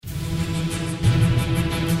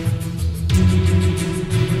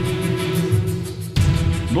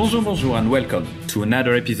Bonjour, and welcome to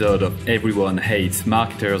another episode of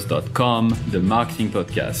EveryoneHatesMarketers.com, the marketing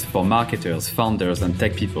podcast for marketers, founders, and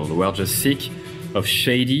tech people who are just sick of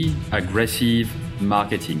shady, aggressive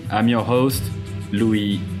marketing. I'm your host,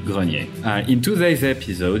 Louis Grenier. In today's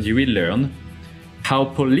episode, you will learn how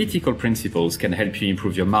political principles can help you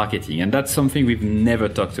improve your marketing. And that's something we've never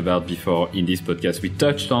talked about before in this podcast. We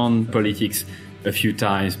touched on politics a few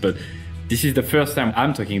times, but this is the first time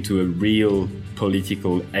I'm talking to a real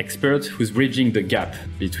political expert who's bridging the gap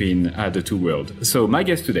between the two worlds. So my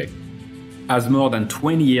guest today has more than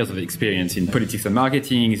 20 years of experience in politics and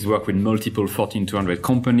marketing. He's worked with multiple Fortune 200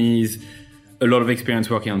 companies, a lot of experience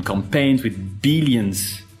working on campaigns with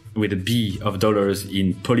billions with a B of dollars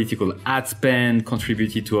in political ad spend,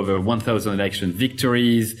 contributed to over 1,000 election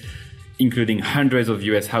victories, including hundreds of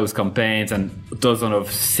US House campaigns and dozens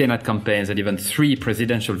of Senate campaigns and even 3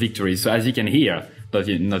 presidential victories. So as you can hear,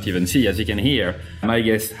 not even see, as you can hear, my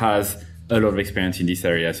guest has a lot of experience in this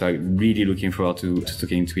area. So I'm really looking forward to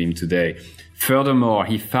talking to him today. Furthermore,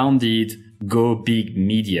 he founded Go Big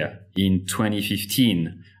Media in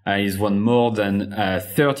 2015. He's won more than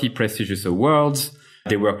 30 prestigious awards.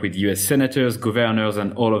 They work with US senators, governors,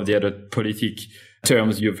 and all of the other politic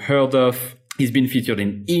terms you've heard of. He's been featured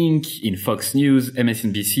in Inc., in Fox News,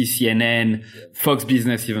 MSNBC, CNN. Fox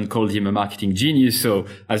Business even called him a marketing genius. So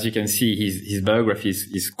as you can see, his biography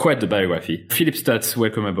is quite the biography. Philip Stutz,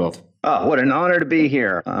 welcome aboard. Oh, what an honor to be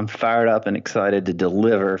here. I'm fired up and excited to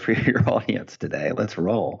deliver for your audience today. Let's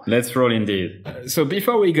roll. Let's roll indeed. So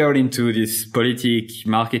before we go into this politics,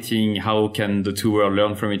 marketing, how can the two worlds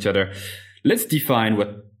learn from each other? Let's define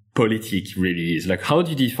what politics really is. Like, how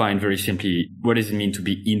do you define very simply, what does it mean to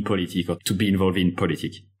be in politics or to be involved in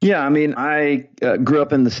politics? Yeah, I mean, I grew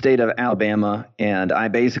up in the state of Alabama, and I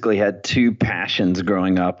basically had 2 passions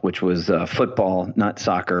growing up, which was football, not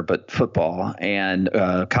soccer, but football, and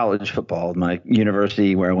college football. My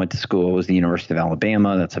university where I went to school was the University of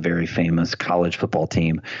Alabama. That's a very famous college football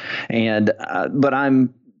team. And but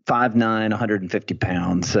I'm 5'9", 150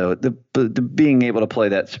 pounds. So the being able to play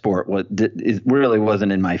that sport really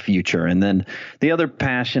wasn't in my future. And then the other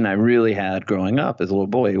passion I really had growing up as a little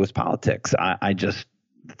boy was politics. I just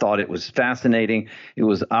thought it was fascinating. It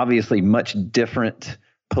was obviously much different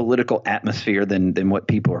political atmosphere than what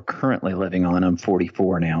people are currently living on. I'm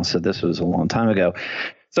 44 now, so this was a long time ago.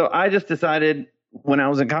 So I just decided when I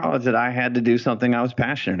was in college that I had to do something I was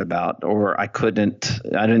passionate about, or I didn't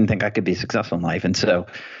think I could be successful in life. And so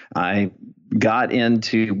I got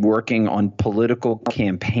into working on political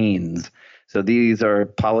campaigns. So these are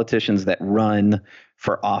politicians that run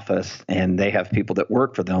for office, and they have people that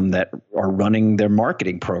work for them that are running their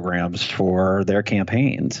marketing programs for their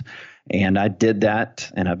campaigns. And I did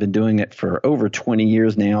that, and I've been doing it for over 20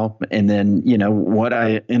 years now. And then, what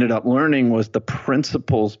I ended up learning was the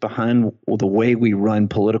principles behind the way we run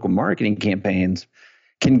political marketing campaigns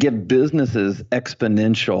can give businesses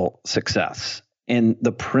exponential success. And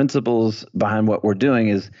the principles behind what we're doing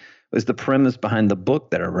is the premise behind the book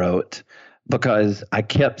that I wrote, because I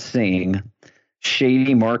kept seeing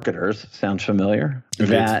shady marketers, sounds familiar,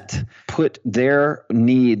 that put their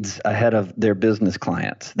needs ahead of their business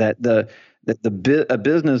clients, that a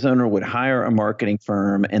business owner would hire a marketing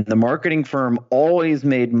firm, and the marketing firm always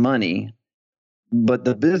made money, but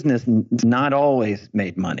the business not always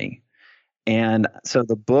made money. And so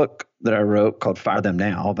the book that I wrote called Fire Them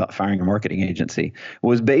Now, about firing a marketing agency,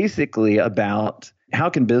 was basically about how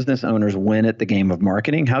can business owners win at the game of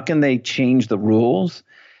marketing? How can they change the rules?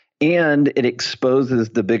 And it exposes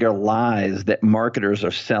the bigger lies that marketers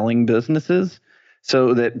are selling businesses,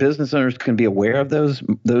 so that business owners can be aware of those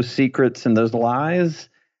secrets and those lies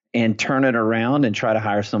and turn it around and try to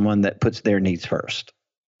hire someone that puts their needs first.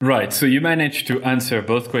 Right. So you managed to answer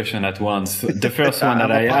both questions at once. The first one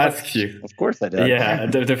that I asked you. Of course I did. Yeah.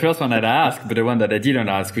 The first one that I asked, but the one that I didn't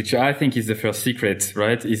ask, which I think is the first secret,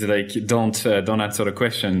 right? Is like, don't answer the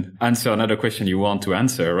question. Answer another question you want to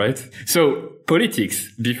answer, right? So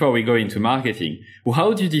politics, before we go into marketing,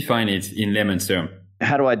 how do you define it in layman's terms?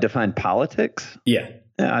 How do I define politics? Yeah.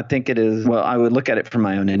 I think it is, well, I would look at it from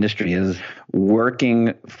my own industry as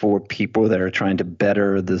working for people that are trying to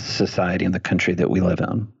better the society and the country that we live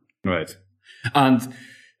in. Right. And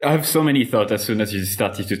I have so many thoughts as soon as you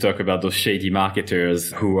started to talk about those shady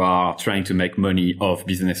marketers who are trying to make money off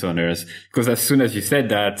business owners. Because as soon as you said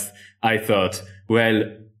that, I thought, well,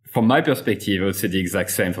 from my perspective, I would say the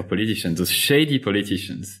exact same for politicians. Those shady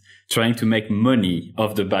politicians trying to make money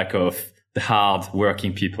off the back of the hard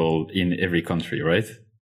working people in every country, right?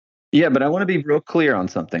 Yeah, but I want to be real clear on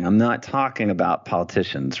something. I'm not talking about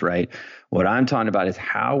politicians, right? What I'm talking about is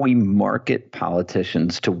how we market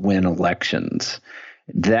politicians to win elections.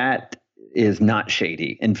 That is not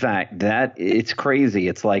shady. In fact, that it's crazy.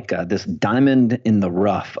 It's like this diamond in the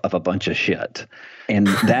rough of a bunch of shit. And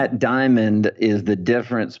that diamond is the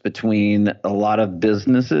difference between a lot of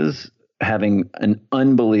businesses having an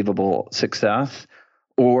unbelievable success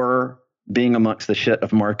or being amongst the shit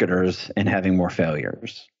of marketers and having more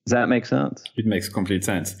failures. Does that make sense? It makes complete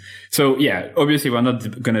sense. So yeah, obviously we're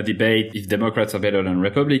not going to debate if Democrats are better than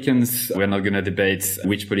Republicans. We're not going to debate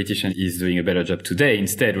which politician is doing a better job today.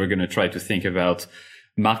 Instead, we're going to try to think about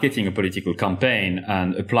marketing a political campaign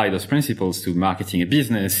and apply those principles to marketing a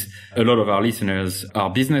business. A lot of our listeners are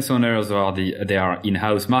business owners, or they are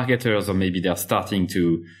in-house marketers, or maybe they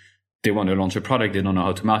want to launch a product. They don't know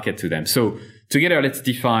how to market to them. So together, let's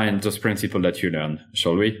define those principles that you learn,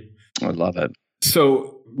 shall we? I love it.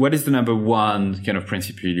 So what is the number one kind of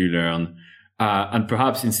principle you learn? And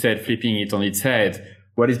perhaps instead flipping it on its head,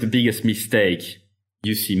 what is the biggest mistake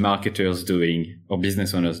you see marketers doing or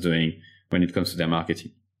business owners doing when it comes to their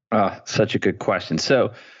marketing? Such a good question.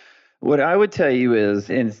 So what I would tell you is,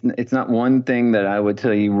 and it's not one thing that I would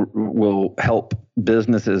tell you will help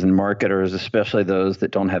businesses and marketers, especially those that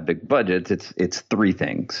don't have big budgets. It's three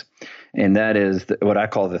things. And that is what I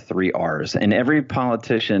call the 3 R's. And every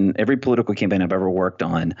politician, every political campaign I've ever worked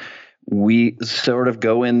on, we sort of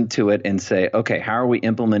go into it and say, okay, how are we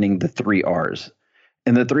implementing the 3 R's?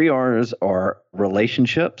 And the 3 R's are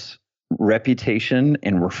relationships, reputation,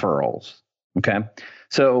 and referrals. Okay.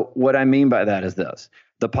 So what I mean by that is this: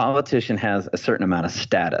 the politician has a certain amount of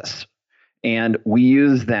status, and we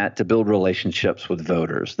use that to build relationships with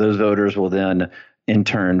voters. Those voters will then in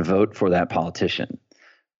turn vote for that politician.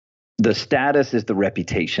 The status is the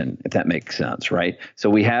reputation, if that makes sense, right? So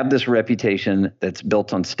we have this reputation that's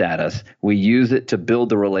built on status. We use it to build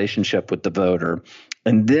the relationship with the voter.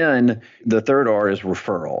 And then the third R is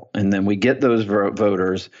referral. And then we get those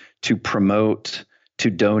voters to promote, to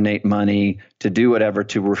donate money, to do whatever,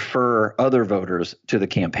 to refer other voters to the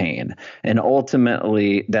campaign. And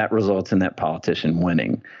ultimately, that results in that politician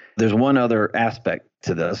winning. There's one other aspect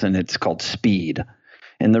to this, and it's called speed.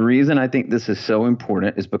 And the reason I think this is so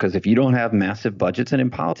important is because if you don't have massive budgets, and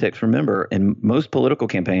in politics, remember, in most political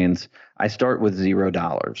campaigns, I start with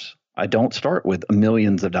 $0. I don't start with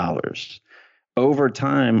millions of dollars. Over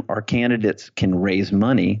time, our candidates can raise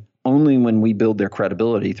money only when we build their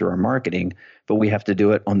credibility through our marketing, but we have to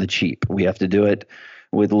do it on the cheap. We have to do it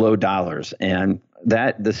with low dollars. And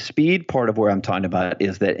that the speed part of where I'm talking about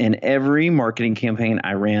is that in every marketing campaign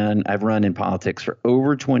I've run in politics for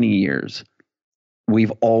over 20 years,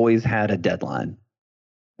 we've always had a deadline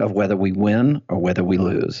of whether we win or whether we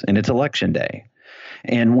lose. And it's election day.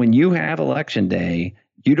 And when you have election day,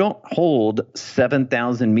 you don't hold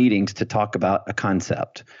 7,000 meetings to talk about a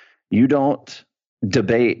concept. You don't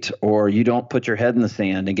debate, or you don't put your head in the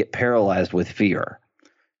sand and get paralyzed with fear.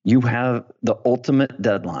 You have the ultimate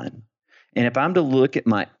deadline. And if I'm to look at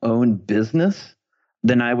my own business,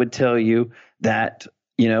 then I would tell you that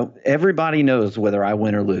everybody knows whether I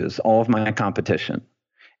win or lose, all of my competition.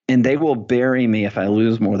 And they will bury me if I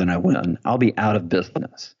lose more than I win. I'll be out of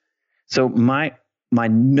business. So my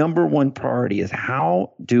number one priority is,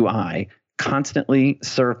 how do I constantly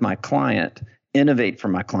serve my client, innovate for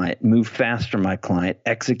my client, move fast for my client,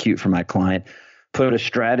 execute for my client, put a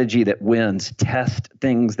strategy that wins, test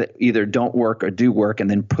things that either don't work or do work, and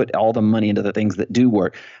then put all the money into the things that do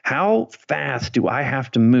work. How fast do I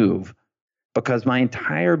have to move? Because my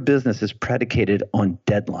entire business is predicated on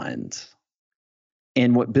deadlines.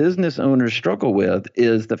 And what business owners struggle with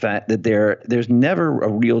is the fact that there's never a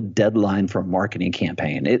real deadline for a marketing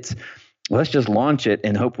campaign. It's, let's just launch it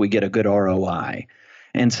and hope we get a good ROI.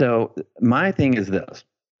 And so my thing is this: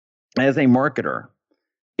 as a marketer,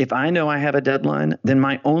 if I know I have a deadline, then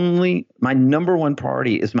my number one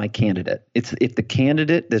priority is my candidate. It's if the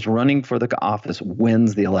candidate that's running for the office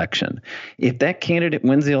wins the election. If that candidate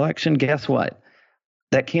wins the election, guess what?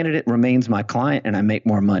 That candidate remains my client and I make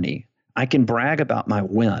more money. I can brag about my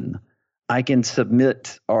win. I can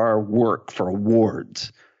submit our work for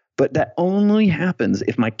awards. But that only happens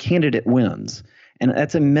if my candidate wins. And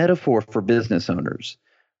that's a metaphor for business owners.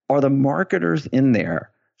 Are the marketers in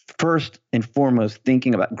there first and foremost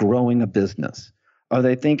thinking about growing a business? Are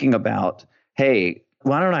they thinking about, hey,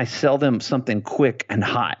 why don't I sell them something quick and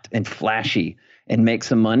hot and flashy and make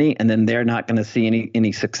some money, and then they're not going to see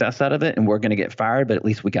any success out of it, and we're going to get fired, but at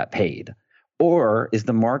least we got paid? Or is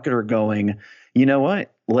the marketer going, you know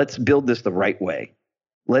what, let's build this the right way.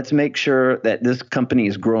 Let's make sure that this company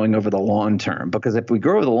is growing over the long term, because if we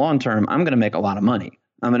grow over the long term, I'm going to make a lot of money.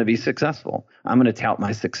 I'm going to be successful. I'm going to tout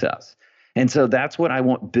my success. And so that's what I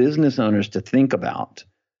want business owners to think about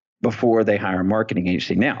before they hire a marketing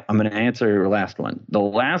agency. Now, I'm going to answer your last one. The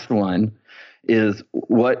last one is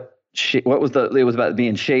what was it was about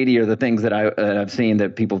being shady, or the things that I've seen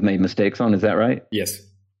that people have made mistakes on. Is that right? Yes.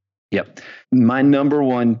 Yep. My number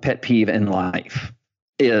one pet peeve in life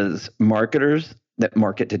is marketers that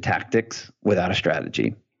market to tactics without a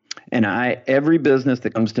strategy. And every business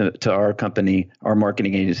that comes to our company, our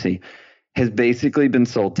marketing agency, has basically been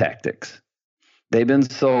sold tactics. They've been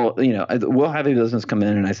sold, we'll have a business come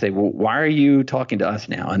in and I say, well, why are you talking to us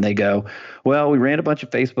now? And they go, well, we ran a bunch of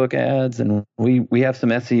Facebook ads and we have some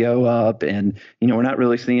SEO up and, we're not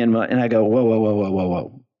really seeing much. And I go,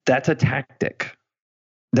 whoa. That's a tactic.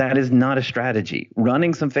 That is not a strategy.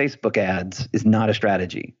 Running some Facebook ads is not a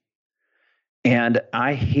strategy. And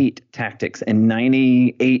I hate tactics. And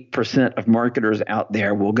 98% of marketers out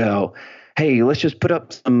there will go, hey, let's just put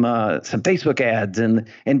up some Facebook ads. And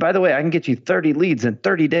by the way, I can get you 30 leads in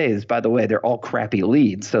 30 days. By the way, they're all crappy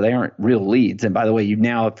leads, so they aren't real leads. And by the way, you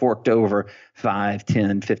now have forked over $5,000,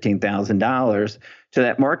 $10,000, $15,000 to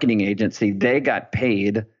that marketing agency. They got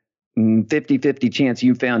paid 50-50 chance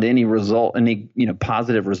you found any result, any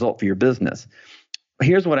positive result for your business.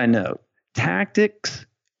 Here's what I know. Tactics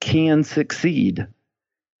can succeed,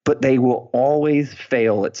 but they will always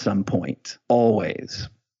fail at some point. Always.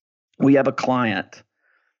 We have a client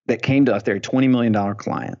that came to us. They're a $20 million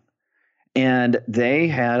client. And they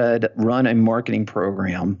had run a marketing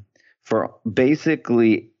program for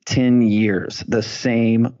basically 10 years, the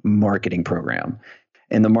same marketing program.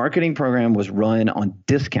 And the marketing program was run on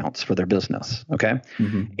discounts for their business. Okay.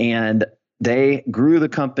 Mm-hmm. And they grew the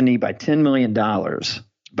company by $10 million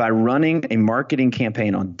by running a marketing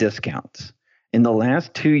campaign on discounts. In the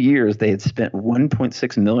last 2 years, they had spent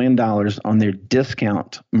 $1.6 million on their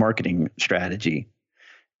discount marketing strategy,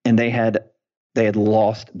 and they had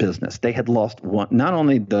lost business. They had lost not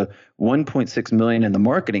only the $1.6 million in the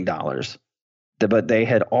marketing dollars, but they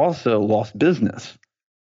had also lost business.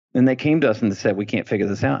 And they came to us and they said, we can't figure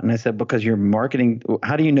this out. And I said, because your marketing,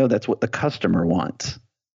 how do you know that's what the customer wants?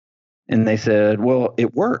 And they said, well,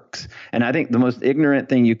 it works. And I think the most ignorant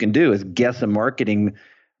thing you can do is guess a marketing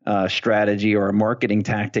strategy or a marketing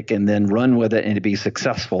tactic and then run with it and to be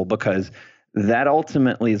successful, because that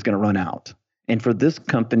ultimately is going to run out. And for this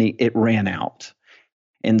company, it ran out.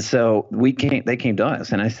 And so they came to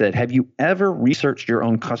us and I said, have you ever researched your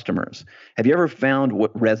own customers? Have you ever found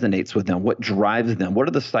what resonates with them? What drives them? What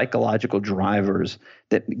are the psychological drivers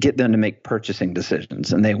that get them to make purchasing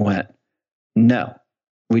decisions? And they went, no,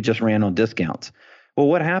 we just ran on discounts. Well,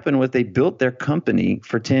 what happened was they built their company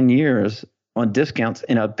for 10 years on discounts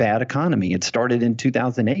in a bad economy. It started in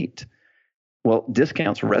 2008. Well,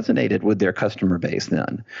 discounts resonated with their customer base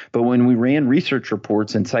then. But when we ran research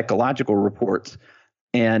reports and psychological reports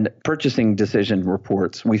and purchasing decision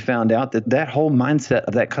reports, we found out that whole mindset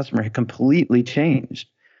of that customer had completely changed,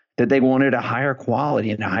 that they wanted a higher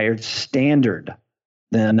quality and a higher standard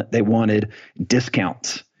than they wanted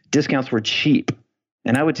discounts. Discounts were cheap.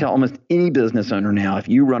 And I would tell almost any business owner now, if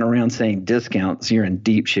you run around saying discounts, you're in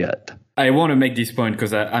deep shit. I want to make this point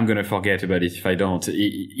because I'm going to forget about it if I don't.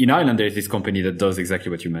 In Ireland, there's this company that does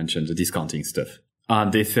exactly what you mentioned, the discounting stuff.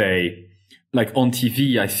 And they say, like on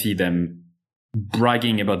TV, I see them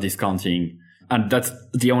bragging about discounting. And that's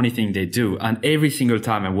the only thing they do. And every single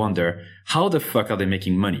time I wonder, how the fuck are they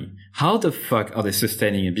making money? How the fuck are they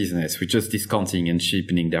sustaining a business with just discounting and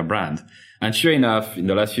cheapening their brand? And sure enough, in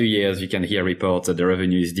the last few years, you can hear reports that the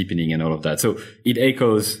revenue is deepening and all of that. So it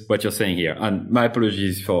echoes what you're saying here. And my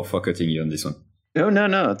apologies for cutting you on this one.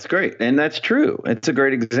 No, it's great. And that's true. It's a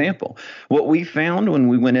great example. What we found when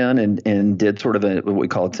we went in and did sort of what we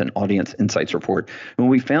call an audience insights report, when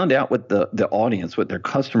we found out what the audience, what their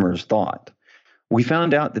customers thought, we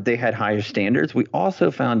found out that they had higher standards. We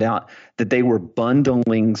also found out that they were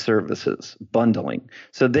bundling services,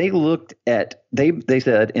 So they looked at, they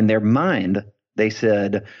said in their mind, they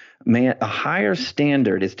said, man, a higher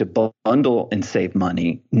standard is to bundle and save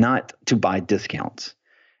money, not to buy discounts.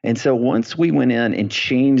 And so once we went in and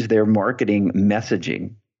changed their marketing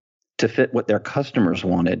messaging to fit what their customers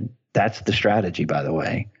wanted, that's the strategy, by the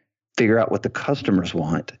way. Figure out what the customers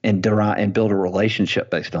want and build a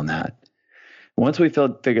relationship based on that. Once we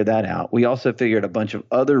figured that out, we also figured a bunch of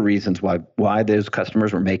other reasons why those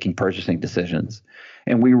customers were making purchasing decisions.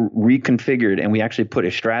 And we reconfigured and we actually put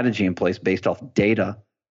a strategy in place based off data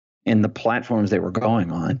and the platforms they were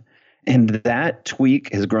going on. And that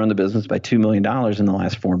tweak has grown the business by $2 million in the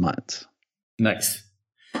last 4 months. Nice.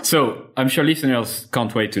 So I'm sure listeners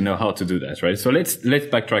can't wait to know how to do that, right? So let's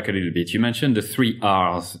backtrack a little bit. You mentioned the 3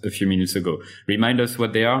 R's a few minutes ago. Remind us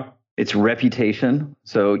what they are. It's reputation.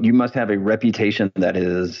 So you must have a reputation that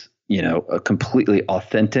is, completely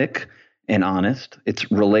authentic and honest.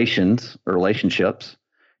 It's relationships.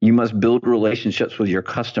 You must build relationships with your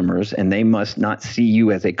customers, and they must not see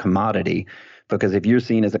you as a commodity, because if you're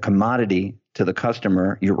seen as a commodity to the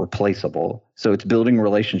customer, you're replaceable. So it's building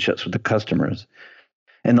relationships with the customers.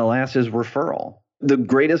 And the last is referral. The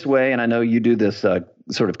greatest way, and I know you do this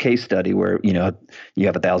sort of case study where, you have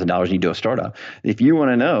 $1,000 and you do a startup. If you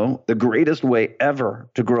want to know, the greatest way ever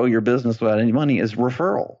to grow your business without any money is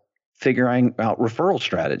referral, figuring out referral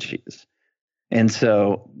strategies. And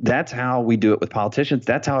so that's how we do it with politicians.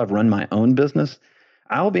 That's how I've run my own business.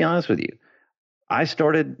 I'll be honest with you. I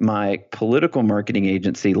started my political marketing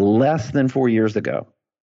agency less than 4 years ago.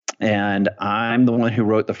 And I'm the one who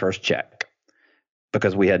wrote the first check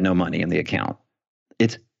because we had no money in the account.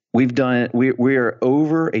 We are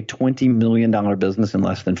over a $20 million business in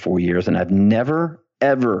less than 4 years. And I've never,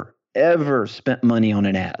 ever, ever spent money on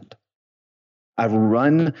an ad. I've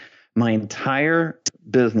run my entire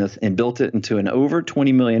business and built it into an over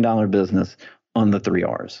 $20 million business on the 3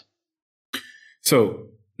 R's. So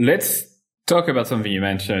let's talk about something you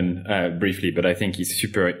mentioned briefly, but I think is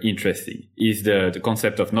super interesting, is the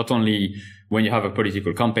concept of not only when you have a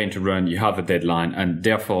political campaign to run, you have a deadline, and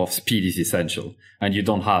therefore speed is essential. And you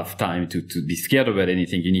don't have time to be scared about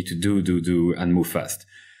anything. You need to do, and move fast.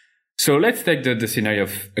 So let's take the scenario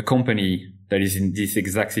of a company that is in this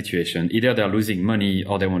exact situation. Either they're losing money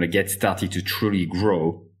or they want to get started to truly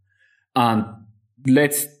grow. And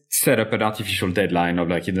let's set up an artificial deadline of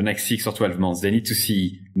like in the next 6 or 12 months, they need to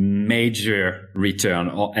see major return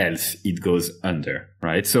or else it goes under,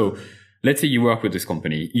 right? So let's say you work with this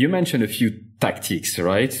company. You mentioned a few tactics,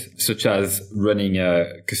 right? Such as running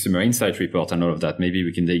a customer insight report and all of that. Maybe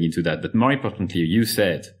we can dig into that. But more importantly, you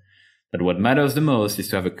said that what matters the most is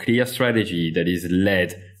to have a clear strategy that is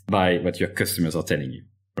led by what your customers are telling you,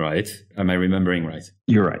 right? Am I remembering right?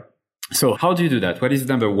 You're right. So how do you do that? What is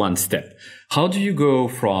number one step? How do you go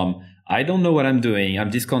from, I don't know what I'm doing, I'm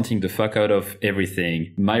discounting the fuck out of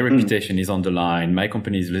everything, my reputation is on the line, my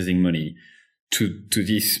company is losing money, to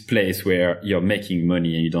this place where you're making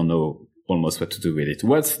money and you don't know almost what to do with it?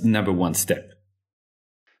 What's number one step?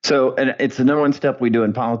 So, and it's the number one step we do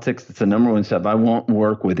in politics. It's the number one step. I won't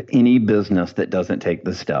work with any business that doesn't take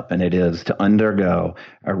this step, and it is to undergo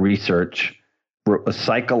a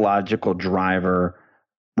psychological driver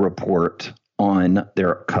report on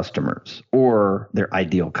their customers or their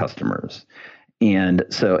ideal customers. And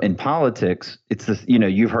so in politics, it's this,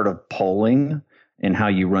 you've heard of polling and how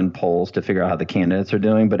you run polls to figure out how the candidates are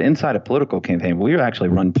doing. But inside a political campaign, we actually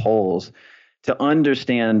run polls to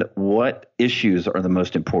understand what issues are the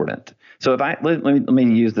most important. So if let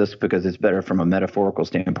me use this because it's better from a metaphorical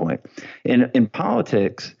standpoint. In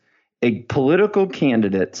politics, a political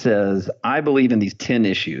candidate says, I believe in these 10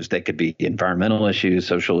 issues. They could be environmental issues,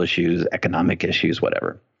 social issues, economic issues,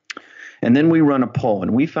 whatever. And then we run a poll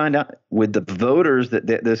and we find out with the voters that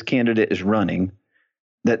this candidate is running,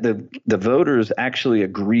 that the voters actually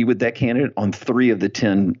agree with that candidate on 3 of the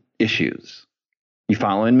 10 issues. You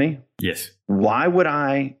following me? Yes. Why would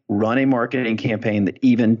I run a marketing campaign that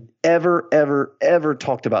even ever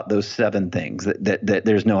talked about those 7 things that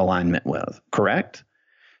there's no alignment with? Correct?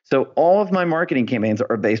 So all of my marketing campaigns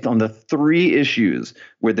are based on the 3 issues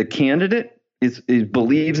where the candidate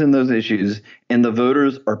believes in those issues and the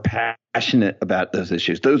voters are passionate about those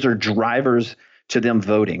issues. Those are drivers to them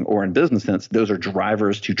voting, or in business sense, those are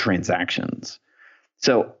drivers to transactions.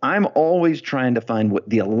 So I'm always trying to find what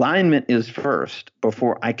the alignment is first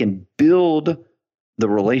before I can build the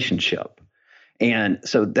relationship. And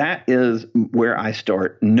so that is where I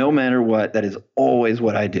start. No matter what, that is always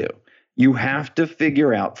what I do. You have to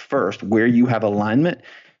figure out first where you have alignment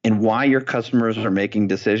and why your customers are making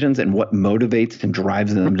decisions and what motivates and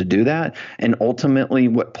drives them to do that, and ultimately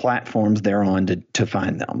what platforms they're on to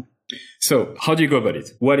find them. So how do you go about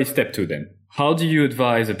it? What is step 2 then? How do you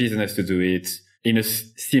advise a business to do it in a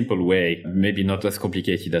simple way, maybe not as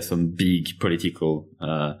complicated as some big political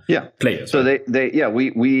players? So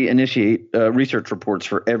we initiate research reports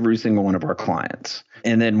for every single one of our clients.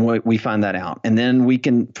 And then we find that out. And then we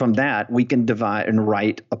can divide and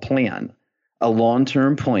write a plan, a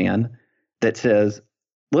long-term plan that says,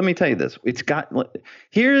 let me tell you this.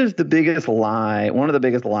 Here's the biggest lie, one of the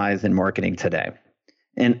biggest lies in marketing today.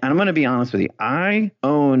 And I'm going to be honest with you. I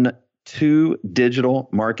own 2 digital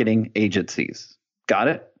marketing agencies. Got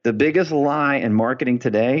it? The biggest lie in marketing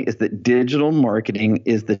today is that digital marketing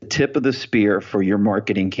is the tip of the spear for your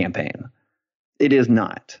marketing campaign. It is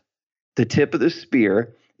not. The tip of the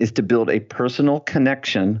spear is to build a personal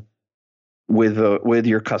connection with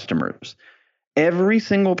your customers. Every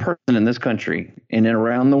single person in this country and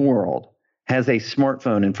around the world has a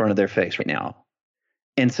smartphone in front of their face right now.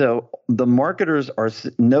 And so the marketers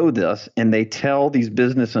know this, and they tell these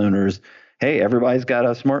business owners, hey, everybody's got a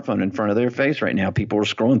smartphone in front of their face right now. People are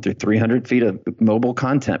scrolling through 300 feet of mobile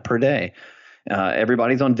content per day.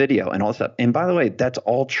 Everybody's on video and all that stuff. And by the way, that's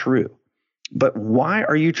all true. But why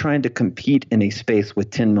are you trying to compete in a space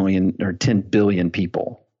with 10 million or 10 billion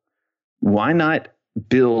people? Why not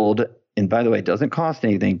build, and by the way, it doesn't cost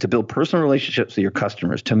anything, to build personal relationships with your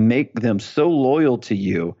customers, to make them so loyal to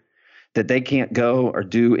you that they can't go or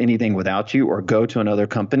do anything without you or go to another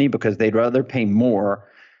company because they'd rather pay more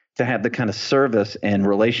to have the kind of service and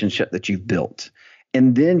relationship that you've built.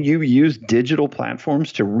 And then you use digital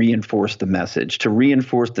platforms to reinforce the message, to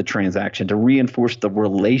reinforce the transaction, to reinforce the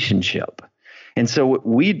relationship. And so what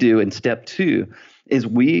we do in step 2 is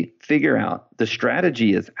we figure out the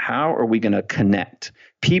strategy is how are we going to connect?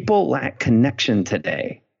 People lack connection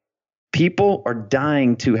today. People are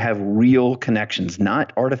dying to have real connections,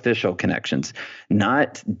 not artificial connections,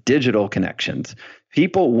 not digital connections.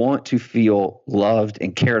 People want to feel loved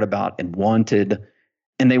and cared about and wanted,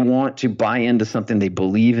 and they want to buy into something they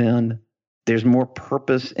believe in. There's more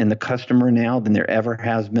purpose in the customer now than there ever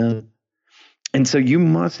has been. And so you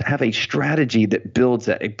must have a strategy that builds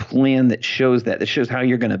that, a plan that shows how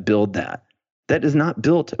you're going to build that. That is not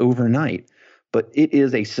built overnight, but it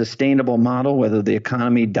is a sustainable model, whether the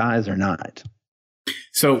economy dies or not.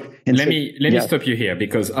 So let me stop you here,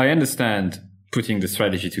 because I understand putting the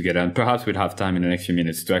strategy together, and perhaps we'll have time in the next few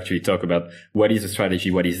minutes to actually talk about what is a strategy,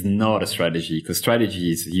 what is not a strategy, because strategy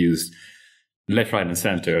is used left, right, and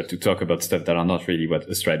center to talk about stuff that are not really what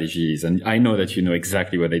a strategy is. And I know that you know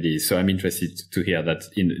exactly what it is, so I'm interested to hear that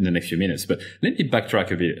in the next few minutes. But let me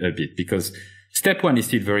backtrack a bit, because step 1 is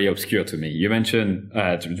still very obscure to me. You mentioned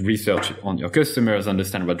research on your customers,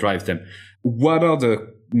 understand what drives them. What are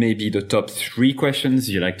maybe the top 3 questions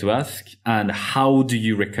you like to ask? And how do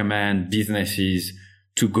you recommend businesses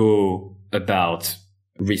to go about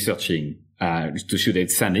researching? Should they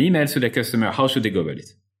send emails to their customer? How should they go about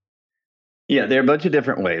it? Yeah, there are a bunch of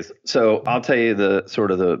different ways. So I'll tell you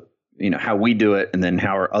how we do it, and then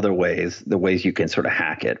how are other ways, the ways you can sort of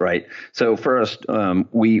hack it, right? So first,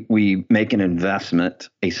 we make an investment,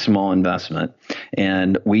 a small investment,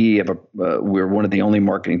 and we're one of the only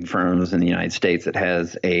marketing firms in the United States that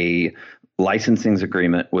has a licensing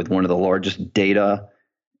agreement with one of the largest data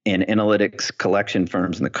and analytics collection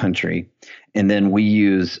firms in the country. And then we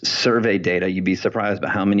use survey data. You'd be surprised by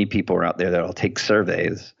how many people are out there that'll take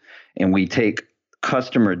surveys. And we take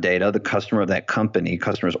customer data, the customer of that company,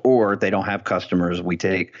 customers, or they don't have customers. We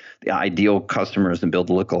take the ideal customers and build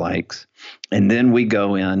lookalikes. And then we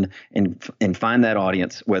go in and find that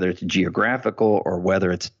audience, whether it's geographical or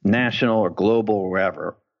whether it's national or global or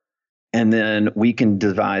wherever. And then we can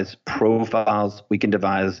devise profiles. We could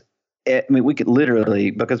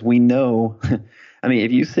literally, because we know,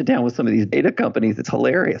 if you sit down with some of these data companies, it's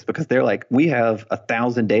hilarious, because they're like, we have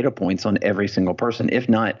 1,000 data points on every single person, if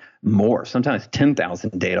not more, sometimes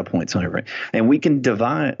 10,000 data points on every, and we can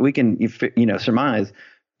surmise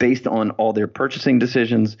based on all their purchasing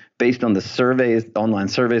decisions, based on the surveys, online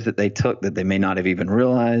surveys that they took that they may not have even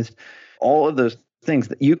realized, all of those things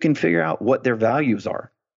that you can figure out what their values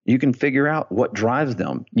are. You can figure out what drives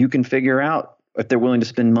them. You can figure out if they're willing to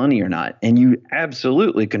spend money or not. And you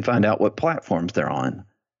absolutely can find out what platforms they're on.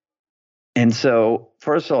 And so,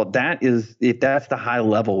 first of all, that's the high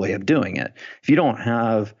level way of doing it. If you don't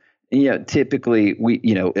have, typically we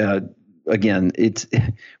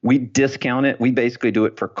discount it. We basically do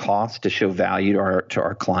it for cost to show value to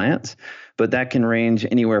our clients, but that can range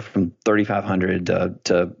anywhere from $3,500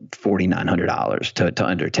 to $4,900 to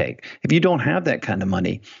undertake. If you don't have that kind of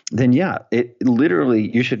money, then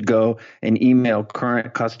you should go and email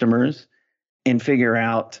current customers and figure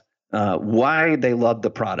out why they love the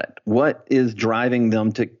product. What is driving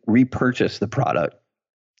them to repurchase the product?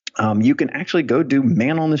 You can actually go do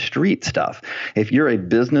man on the street stuff. If you're a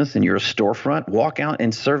business and you're a storefront, walk out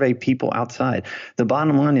and survey people outside. The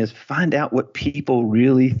bottom line is find out what people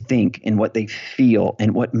really think and what they feel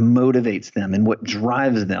and what motivates them and what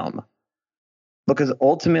drives them. Because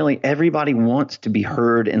ultimately, everybody wants to be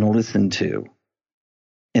heard and listened to.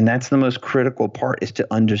 And that's the most critical part, is to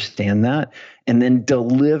understand that and then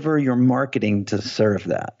deliver your marketing to serve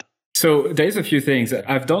that. So there's a few things.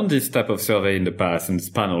 I've done this type of survey in the past, and this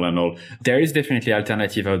panel and all. There is definitely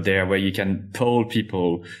alternative out there where you can poll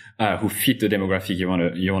people who fit the demographic you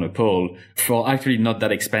want to poll for actually not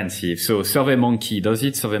that expensive. So SurveyMonkey does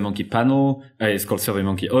it. SurveyMonkey panel is called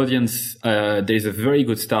SurveyMonkey Audience. There's a very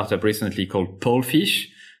good startup recently called Pollfish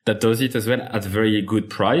that does it as well at a very good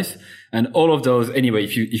price. And all of those, anyway,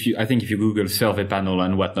 I think if you Google survey panel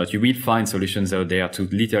and whatnot, you will find solutions out there to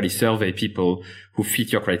literally survey people who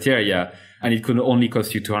fit your criteria. And it could only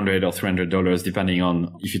cost you $200 or $300 depending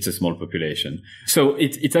on if it's a small population. So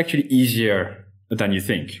it's actually easier than you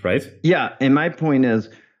think, right? Yeah. And my point is,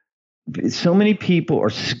 so many people are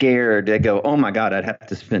scared. They go, oh my God, I'd have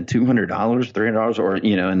to spend $200, $300, or,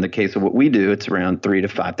 in the case of what we do, it's around $3,000 to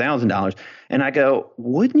 $5,000. And I go,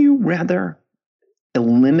 wouldn't you rather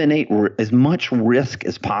eliminate as much risk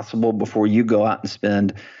as possible before you go out and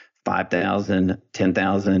spend $5,000,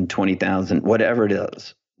 $10,000, $20,000, whatever it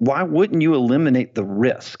is? Why wouldn't you eliminate the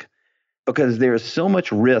risk? Because there's so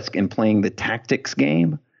much risk in playing the tactics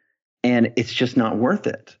game, and it's just not worth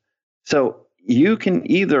it. So you can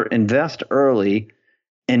either invest early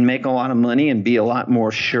and make a lot of money and be a lot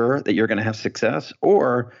more sure that you're going to have success,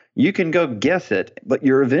 or you can go guess it, but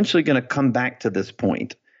you're eventually going to come back to this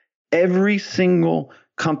point. Every single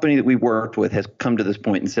company that we worked with has come to this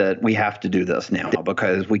point and said, we have to do this now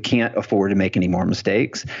because we can't afford to make any more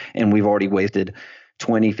mistakes. And we've already wasted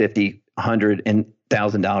 $20, $50, $100, and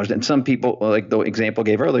 $1,000. And some people, like the example I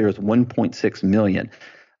gave earlier, is $1.6 million.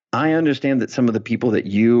 I understand that some of the people that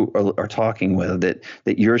you are talking with,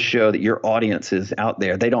 that your show, that your audience is out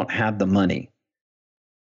there, they don't have the money.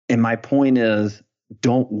 And my point is,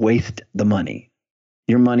 don't waste the money.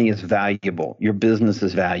 Your money is valuable. Your business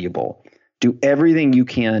is valuable. Do everything you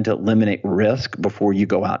can to eliminate risk before you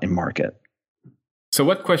go out and market. So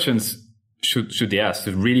what questions should they ask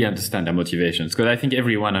to really understand their motivations? Because I think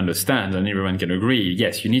everyone understands and everyone can agree,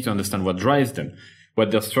 yes, you need to understand what drives them,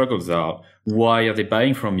 what their struggles are, why are they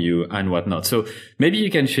buying from you, and whatnot. So maybe you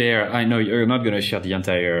can share, I know you're not going to share the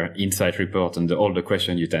entire insight report and all the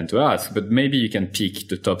questions you tend to ask, but maybe you can pick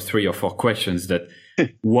the top 3 or 4 questions that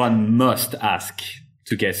one must ask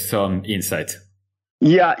to get some insight.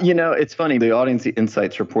 Yeah, it's funny. The audience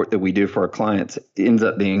insights report that we do for our clients ends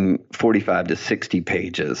up being 45 to 60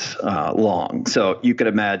 pages long. So you could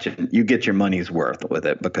imagine you get your money's worth with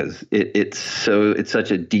it because it's such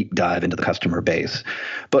a deep dive into the customer base.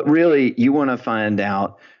 But really, you want to find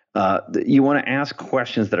out. You want to ask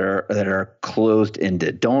questions that are closed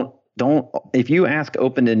ended. Don't. If you ask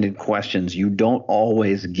open-ended questions, you don't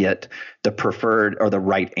always get the preferred or the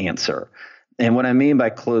right answer. And what I mean by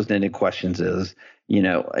closed-ended questions is,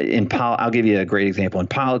 I'll give you a great example. In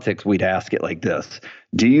politics, we'd ask it like this: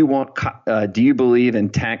 do you believe in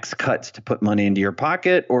tax cuts to put money into your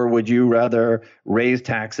pocket, or would you rather raise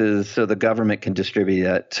taxes so the government can distribute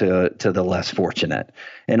it to the less fortunate?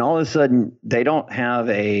 And all of a sudden, they don't have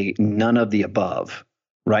a none of the above,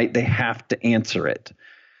 right? They have to answer it.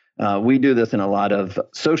 We do this in a lot of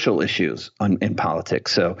social issues in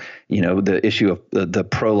politics. So, the issue of the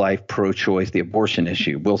pro-life, pro-choice, the abortion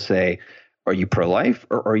issue, we'll say, are you pro-life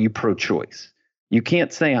or are you pro-choice? You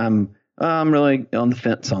can't say I'm really on the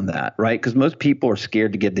fence on that, right? Because most people are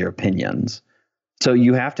scared to give their opinions. So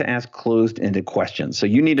you have to ask closed-ended questions. So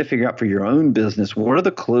you need to figure out for your own business, what are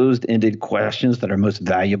the closed-ended questions that are most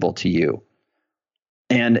valuable to you?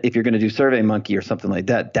 And if you're going to do SurveyMonkey or something like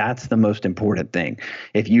that, that's the most important thing.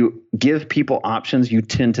 If you give people options, you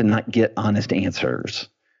tend to not get honest answers.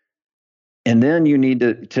 And then you need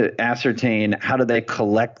to ascertain, how do they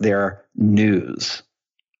collect their news?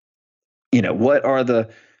 What are the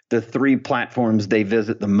 3 platforms they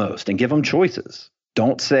visit the most, and give them choices.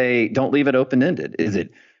 Don't leave it open-ended. Is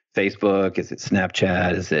it Facebook? Is it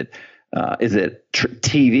Snapchat? Is it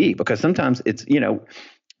TV? Because sometimes it's,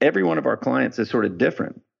 every one of our clients is sort of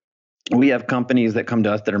different. We have companies that come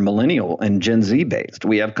to us that are millennial and Gen Z based.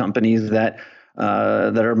 We have companies that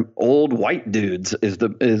are old white dudes is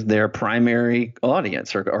their primary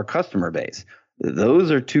audience or customer base. Those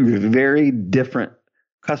are 2 very different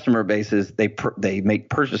customer bases. They make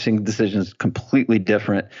purchasing decisions completely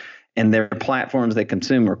different, and their platforms they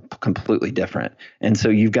consume are completely different. And so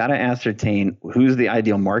you've got to ascertain who's the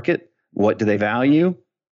ideal market, what do they value,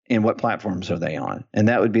 and what platforms are they on. And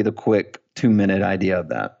that would be the quick 2-minute idea of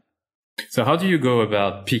that. So how do you go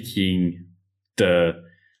about picking the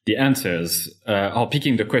answers or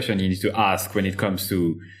picking the question you need to ask when it comes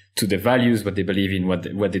to the values, what they believe in,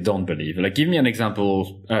 what they don't believe? Like, give me an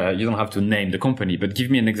example. You don't have to name the company, but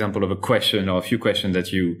give me an example of a question or a few questions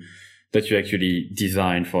that you actually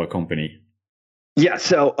designed for a company. Yeah.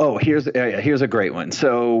 So, here's a great one.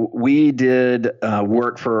 So we did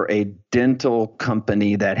work for a dental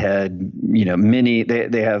company that had,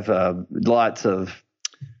 they have lots of.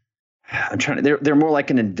 They're more like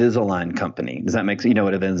an Invisalign company. Does that make sense? You know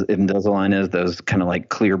what Invisalign is? Those kind of like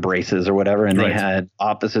clear braces or whatever. And Right. They had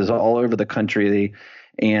offices all over the country.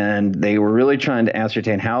 And they were really trying to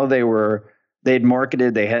ascertain how they were They'd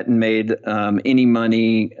marketed. They hadn't made any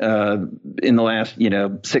money in the last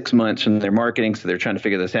 6 months from their marketing. So they're trying to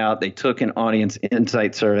figure this out. They took an audience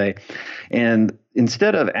insight survey, and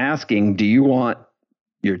instead of asking, "Do you want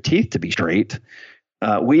your teeth to be straight?"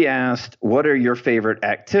 We asked, "What are your favorite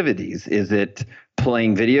activities? Is it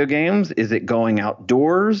playing video games? Is it going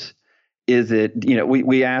outdoors? Is it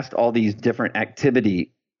we asked all these different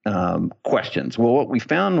activity questions. Well, what we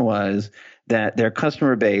found was that their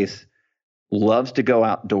customer base loves to go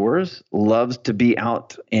outdoors, loves to be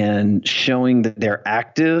out and showing that they're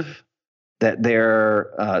active, that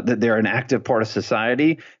they're an active part of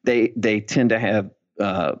society. They tend to have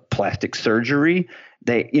plastic surgery.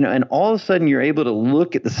 And all of a sudden you're able to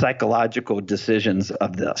look at the psychological decisions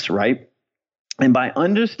of this, right? And by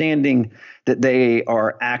understanding that they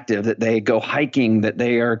are active, that they go hiking, that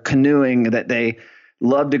they are canoeing, that they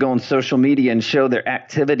love to go on social media and show their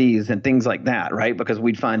activities and things like that, right? Because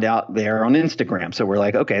we'd find out they're on Instagram. So we're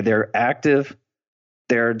like, okay, they're active.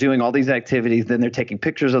 They're doing all these activities. Then they're taking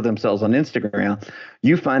pictures of themselves on Instagram.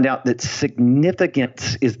 You find out that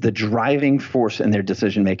significance is the driving force in their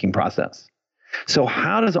decision-making process. So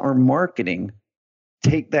how does our marketing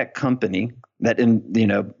take that company, that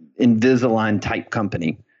Invisalign type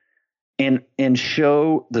company, and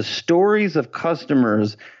show the stories of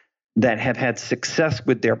customers that have had success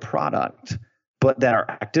with their product, but that are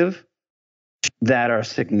active, that are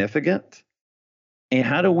significant? And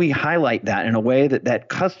how do we highlight that in a way that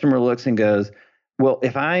customer looks and goes, well,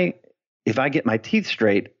 if I get my teeth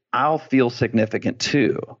straight, I'll feel significant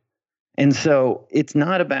too. And so it's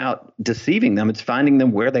not about deceiving them. It's finding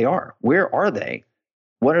them where they are. Where are they?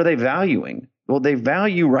 What are they valuing? Well, they're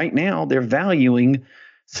valuing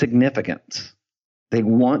significance. They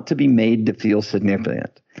want to be made to feel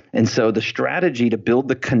significant. And so the strategy to build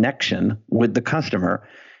the connection with the customer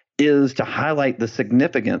is to highlight the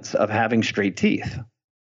significance of having straight teeth.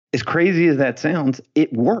 As crazy as that sounds,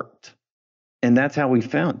 it worked. And that's how we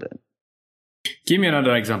found it. Give me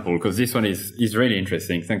another example, because this one is really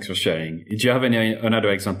interesting. Thanks for sharing. Do you have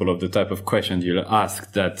another example of the type of questions you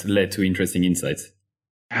asked that led to interesting insights?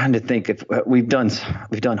 Trying to think if we've done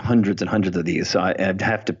hundreds and hundreds of these, so I'd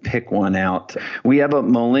have to pick one out. We have a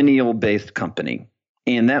millennial-based company,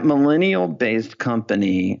 and that millennial-based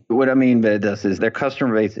company, what I mean by this is their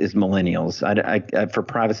customer base is millennials. I for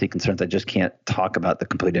privacy concerns, I just can't talk about the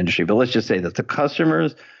complete industry, but let's just say that the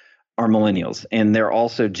customers are millennials, and they're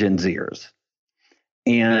also Gen Zers.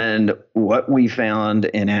 And what we found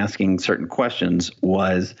in asking certain questions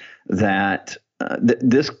was that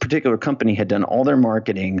this particular company had done all their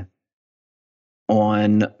marketing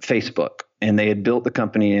on Facebook, and they had built the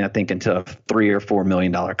company, I think, into a $3 or $4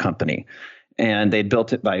 million company. And they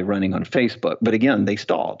built it by running on Facebook. But again, they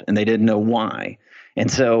stalled and they didn't know why. And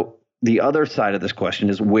so the other side of this question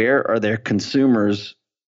is, where are their consumers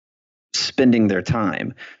spending their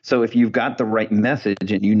time? So if you've got the right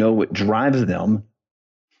message and you know what drives them,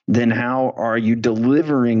 then how are you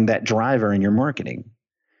delivering that driver in your marketing?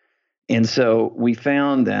 And so we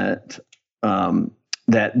found that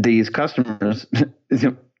that these customers,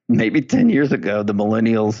 maybe 10 years ago, the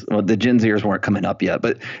millennials, well, the Gen Zers weren't coming up yet,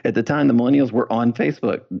 but at the time, the millennials were on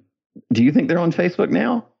Facebook. Do you think they're on Facebook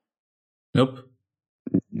now? Nope.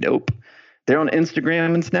 They're on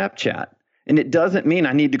Instagram and Snapchat. And it doesn't mean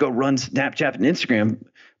I need to go run Snapchat and Instagram,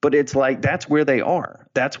 but it's like that's where they are.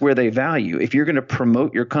 That's where they value. If you're going to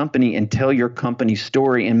promote your company and tell your company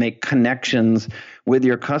story and make connections with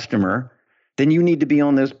your customer, then you need to be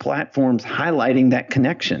on those platforms highlighting that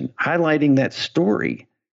connection, highlighting that story.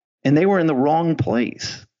 And they were in the wrong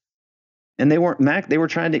place. And they were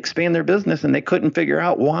trying to expand their business, and they couldn't figure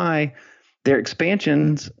out why their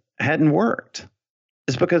expansions hadn't worked.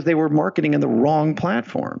 It's because they were marketing in the wrong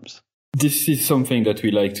platforms. This is something that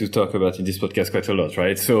we like to talk about in this podcast quite a lot,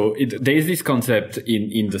 right? So there is this concept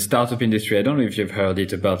in the startup industry. I don't know if you've heard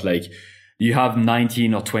it, about like you have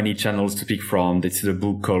 19 or 20 channels to pick from. This is a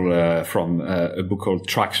book called a book called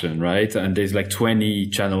Traction, right? And there's like 20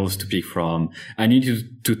 channels to pick from, and you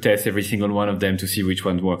need to test every single one of them to see which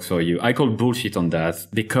one works for you. I call bullshit on that,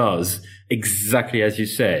 because exactly as you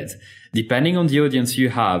said, depending on the audience you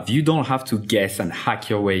have, you don't have to guess and hack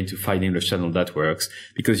your way into finding the channel that works,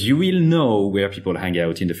 because you will know where people hang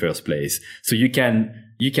out in the first place. So you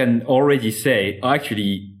can already say, oh,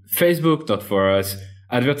 actually, Facebook, not for us.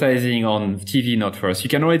 Advertising on TV, not for us. You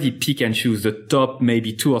can already pick and choose the top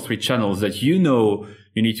maybe 2 or 3 channels that you know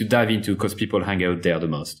you need to dive into because people hang out there the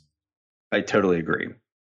most. I totally agree.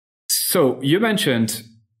 So you mentioned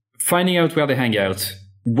finding out where they hang out,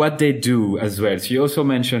 what they do as well. So you also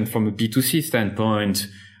mentioned from a B2C standpoint,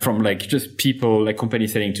 from like just people, like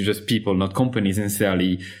companies selling to just people, not companies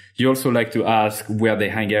necessarily. You also like to ask where they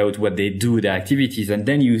hang out, what they do, their activities. And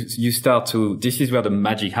then you start to, this is where the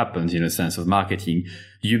magic happens in a sense of marketing.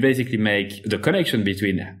 You basically make the connection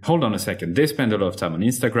between, hold on a second, they spend a lot of time on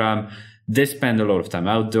Instagram. They spend a lot of time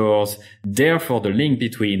outdoors. Therefore, the link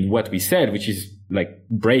between what we said, which is like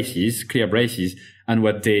braces, clear braces, and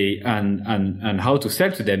what they, and how to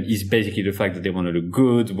sell to them is basically the fact that they want to look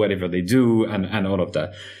good, whatever they do, and all of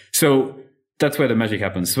that. So that's where the magic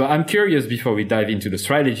happens. So I'm curious, before we dive into the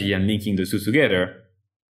strategy and linking the two together,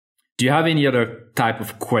 do you have any other type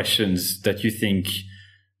of questions that you think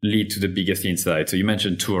lead to the biggest insight? So you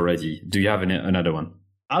mentioned two already. Do you have another one?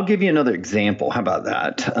 I'll give you another example. How about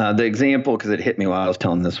that? The example, because it hit me while I was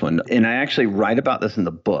telling this one, and I actually write about this in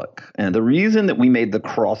the book. And the reason that we made the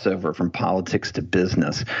crossover from politics to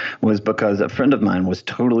business was because a friend of mine was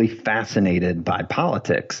totally fascinated by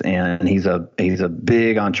politics, and he's a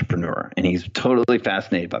big entrepreneur, and he's totally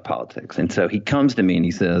fascinated by politics. And so he comes to me and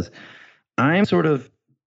he says, I'm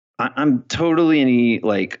totally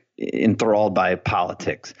enthralled by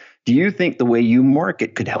politics. Do you think the way you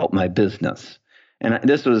market could help my business? And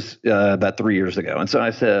this was about 3 years ago. And so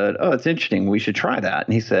I said, oh, it's interesting. We should try that.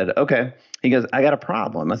 And he said, okay. He goes, I got a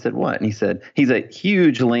problem. I said, what? And he said, he's a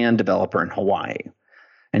huge land developer in Hawaii.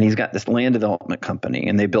 And he's got this land development company,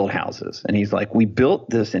 and they build houses. And he's like, we built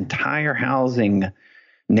this entire housing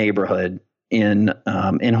neighborhood in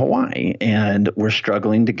Hawaii, and we're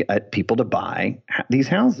struggling to get people to buy these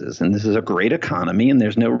houses. And this is a great economy, and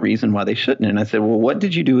there's no reason why they shouldn't. And I said, well, what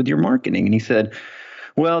did you do with your marketing? And he said,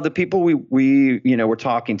 well, the people we were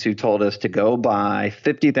talking to told us to go buy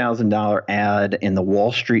 $50,000 ad in the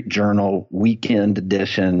Wall Street Journal weekend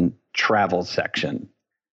edition travel section.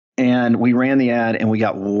 And we ran the ad and we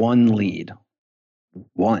got one lead.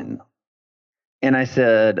 One. And I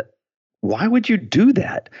said, why would you do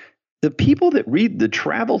that? The people that read the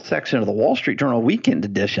travel section of the Wall Street Journal weekend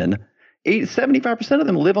edition, 75% of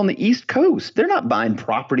them live on the East Coast. They're not buying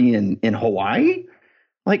property in Hawaii.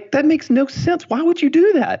 Like, that makes no sense. Why would you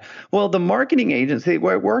do that? Well, the marketing agency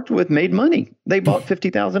where I worked with made money. They bought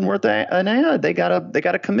 $50,000 worth of an ad. They got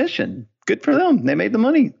a commission. Good for them. They made the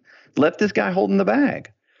money. Left this guy holding the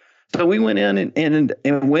bag. So we went in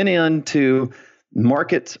and went into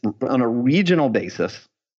markets on a regional basis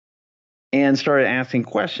and started asking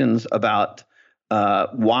questions about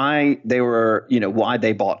why they were, why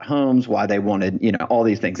they bought homes, why they wanted, all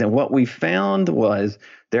these things. And what we found was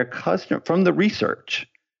from the research,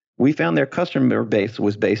 we found their customer base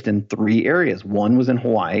was based in 3 areas. One was in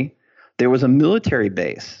Hawaii. There was a military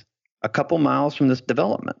base a couple miles from this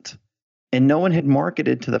development. And no one had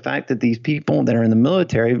marketed to the fact that these people that are in the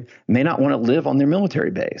military may not want to live on their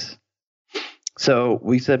military base. So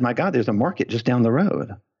we said, my God, there's a market just down the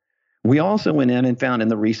road. We also went in and found in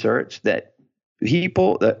the research that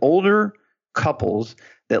older couples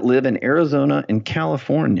that live in Arizona and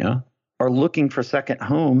California are looking for second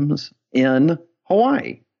homes in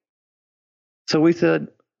Hawaii. So we said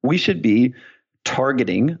we should be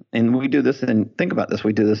targeting, and we do this, and think about this,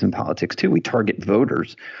 we do this in politics too. We target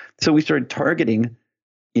voters. So we started targeting,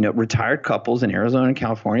 retired couples in Arizona and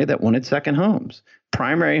California that wanted second homes.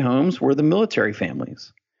 Primary homes were the military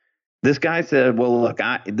families. This guy said, well, look,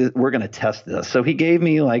 we're going to test this. So he gave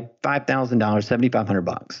me like $5,000,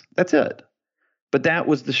 $7,500. That's it. But that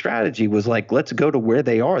was the strategy, was like, let's go to where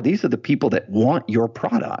they are. These are the people that want your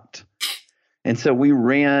product. And so we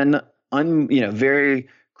ran very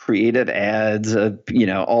creative ads,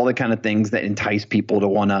 all the kind of things that entice people to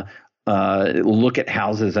want to look at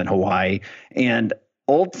houses in Hawaii. And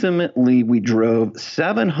ultimately, we drove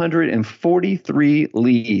 743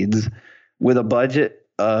 leads with a budget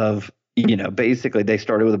of, basically they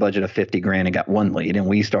started with a budget of $50,000 and got one lead, and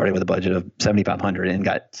we started with a budget of $7,500 and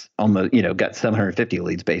got almost, got 750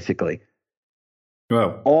 leads basically.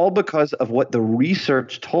 Wow. All because of what the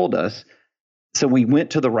research told us. So we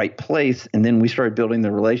went to the right place, and then we started building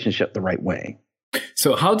the relationship the right way.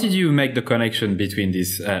 So how did you make the connection between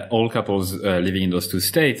these old couples living in those 2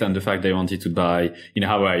 states and the fact they wanted to buy in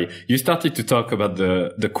Hawaii? You started to talk about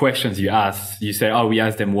the questions you asked. You say, oh, we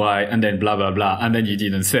asked them why, and then blah, blah, blah, and then you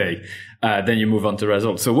didn't say. Then you move on to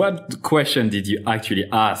results. So what question did you actually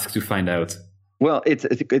ask to find out? Well, it's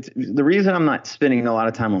the reason I'm not spending a lot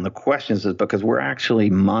of time on the questions is because we're actually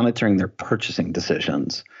monitoring their purchasing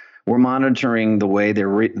decisions. We're monitoring the way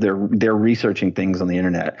they're researching things on the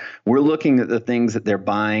internet. We're looking at the things that they're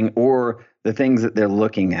buying or the things that they're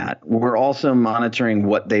looking at. We're also monitoring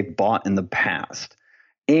what they've bought in the past.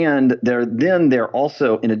 And they're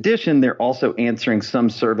also answering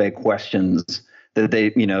some survey questions that they,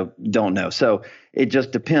 don't know. So it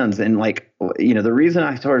just depends. And the reason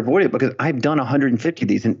I started avoiding it, because I've done 150 of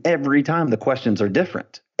these, and every time the questions are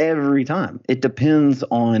different. Every time. It depends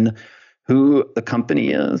on who the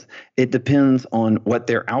company is. It depends on what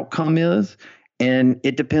their outcome is. And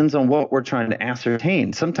it depends on what we're trying to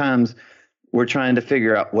ascertain. Sometimes we're trying to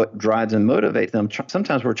figure out what drives and motivates them.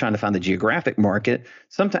 Sometimes we're trying to find the geographic market.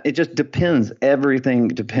 Sometimes it just depends. Everything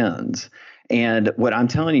depends. And what I'm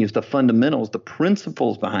telling you is the fundamentals, the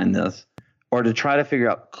principles behind this are to try to figure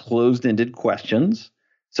out closed-ended questions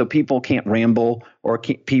so people can't ramble, or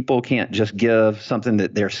people can't just give something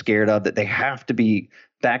that they're scared of, that they have to be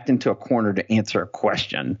backed into a corner to answer a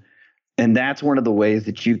question. And that's one of the ways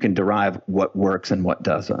that you can derive what works and what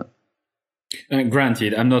doesn't.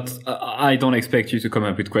 Granted, I don't expect you to come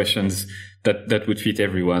up with questions that would fit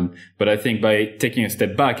everyone. But I think by taking a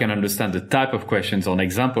step back and understand the type of questions or an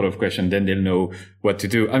example of question, then they'll know what to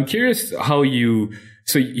do. I'm curious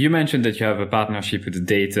so you mentioned that you have a partnership with a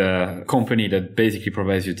data company that basically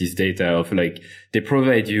provides you this data of they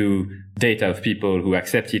provide you data of people who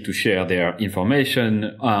accepted to share their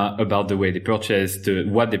information, about the way they purchase,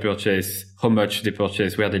 what they purchase, how much they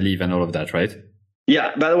purchase, where they live, and all of that, right?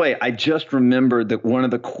 Yeah. By the way, I just remembered that one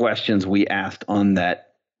of the questions we asked on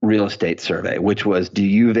that real estate survey, which was, do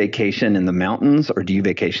you vacation in the mountains or do you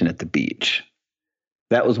vacation at the beach?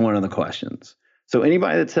 That was one of the questions. So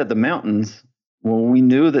anybody that said the mountains, well, we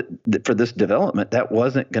knew that for this development, that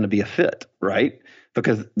wasn't going to be a fit, right?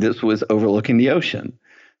 Because this was overlooking the ocean.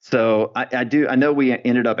 So I know we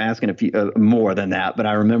ended up asking a few more than that, but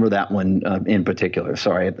I remember that one in particular.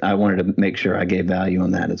 Sorry, I wanted to make sure I gave value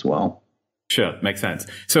on that as well. Sure, makes sense.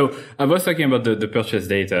 So I was talking about the purchase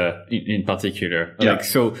data in particular. Yeah.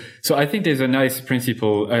 So I think there's a nice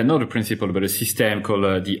principle, not a principle, but a system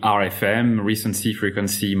called the RFM, recency,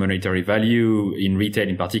 frequency, monetary value in retail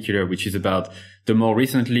in particular, which is about the more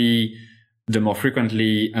recently, the more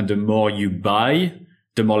frequently, and the more you buy,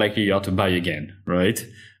 the more likely you are to buy again, right?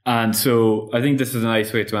 And so I think this is a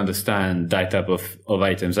nice way to understand that type of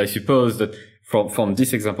items. I suppose that from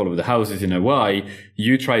this example of the houses in Hawaii,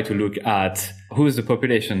 you try to look at who is the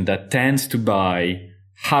population that tends to buy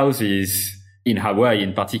houses in Hawaii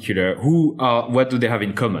in particular. What do they have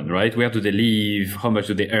in common, right? Where do they live? How much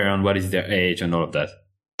do they earn? What is their age and all of that?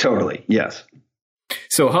 Totally. Yes.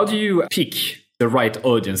 So how do you pick the right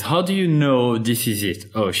audience? How do you know this is it?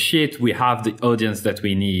 Oh shit, we have the audience that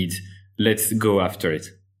we need. Let's go after it.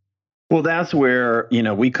 Well, that's where,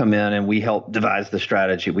 we come in and we help devise the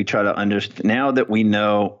strategy. We try to understand, now that we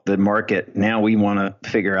know the market, now we want to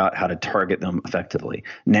figure out how to target them effectively.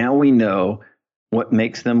 Now we know what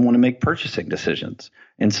makes them want to make purchasing decisions.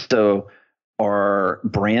 And so our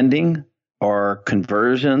branding, our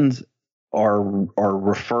conversions, our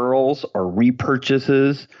referrals, our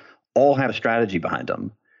repurchases all have a strategy behind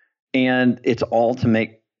them. And it's all to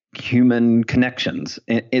make human connections.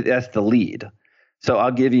 That's the lead. So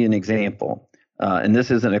I'll give you an example. And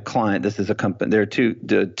this isn't a client. This is a company. There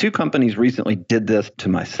are two companies recently did this to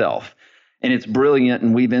myself. And it's brilliant.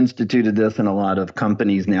 And we've instituted this in a lot of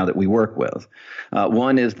companies now that we work with.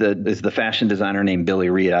 One is the fashion designer named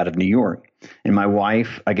Billy Reid out of New York. And my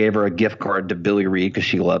wife, I gave her a gift card to Billy Reid because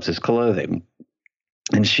she loves his clothing.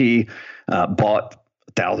 And she bought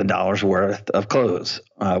 $1,000 worth of clothes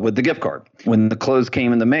with the gift card. When the clothes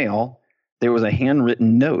came in the mail, there was a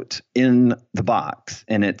handwritten note in the box,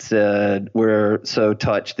 and it said, "We're so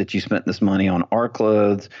touched that you spent this money on our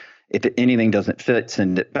clothes. If anything doesn't fit,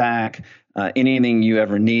 send it back. Anything you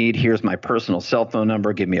ever need, here's my personal cell phone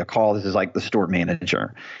number. Give me a call." This is like the store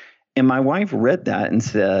manager. And my wife read that and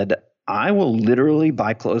said, "I will literally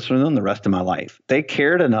buy clothes from them the rest of my life." They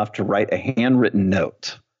cared enough to write a handwritten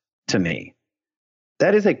note to me.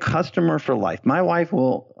 That is a customer for life. My wife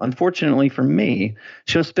will, unfortunately for me,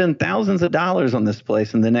 she'll spend thousands of dollars on this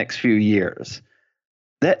place in the next few years.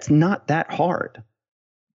 That's not that hard.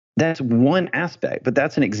 That's one aspect, but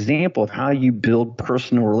that's an example of how you build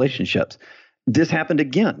personal relationships. This happened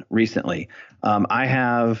again recently. I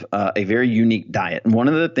have a very unique diet. And one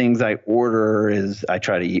of the things I order is I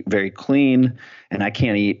try to eat very clean, and I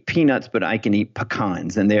can't eat peanuts, but I can eat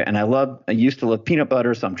pecans. And I used to love peanut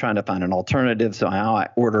butter, so I'm trying to find an alternative. So now I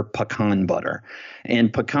order pecan butter.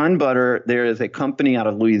 And pecan butter, there is a company out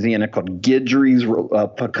of Louisiana called Guidry's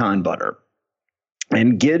Pecan Butter.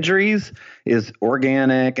 And Guidry's is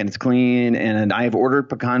organic and it's clean. And I've ordered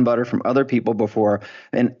pecan butter from other people before.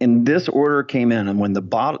 And this order came in. And when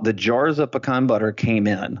the jars of pecan butter came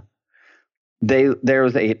in, there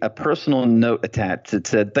was a personal note attached that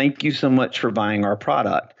said, "Thank you so much for buying our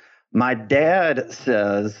product. My dad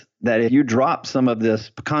says that if you drop some of this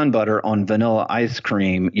pecan butter on vanilla ice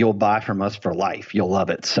cream, you'll buy from us for life. You'll love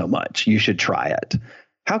it so much. You should try it.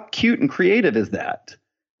 How cute and creative is that?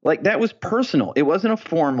 Like, that was personal. It wasn't a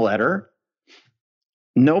form letter.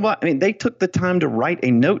 Nobody, I mean, they took the time to write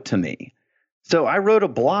a note to me. So I wrote a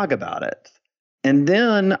blog about it. And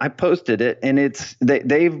then I posted it, and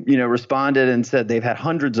they've responded and said they've had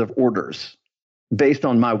hundreds of orders based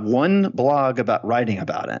on my one blog about writing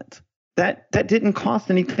about it. That didn't cost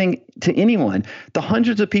anything to anyone. The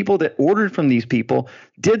hundreds of people that ordered from these people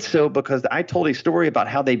did so because I told a story about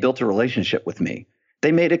how they built a relationship with me.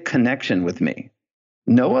 They made a connection with me.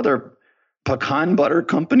 No other pecan butter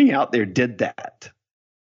company out there did that.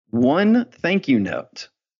 One thank you note.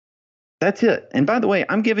 That's it. And by the way,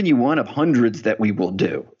 I'm giving you one of hundreds that we will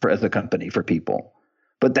do as a company for people.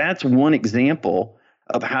 But that's one example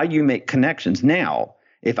of how you make connections. Now,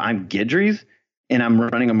 if I'm Guidry's and I'm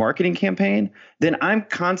running a marketing campaign, then I'm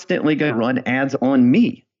constantly going to run ads on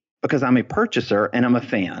me because I'm a purchaser and I'm a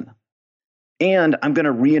fan. And I'm going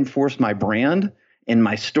to reinforce my brand and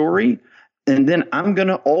my story. And then I'm going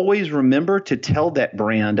to always remember to tell that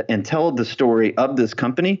brand and tell the story of this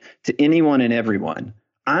company to anyone and everyone.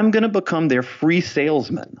 I'm going to become their free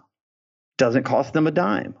salesman. Doesn't cost them a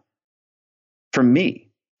dime for me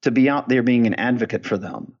to be out there being an advocate for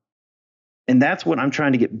them. And that's what I'm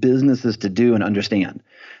trying to get businesses to do and understand,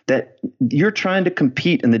 that you're trying to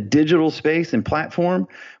compete in the digital space and platform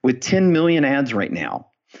with 10 million ads right now.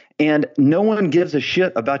 And no one gives a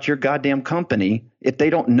shit about your goddamn company if they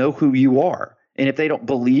don't know who you are and if they don't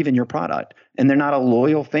believe in your product and they're not a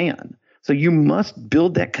loyal fan. So you must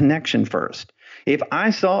build that connection first. If I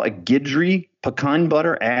saw a Guidry pecan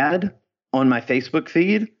butter ad on my Facebook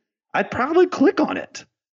feed, I'd probably click on it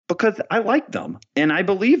because I like them and I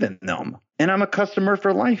believe in them and I'm a customer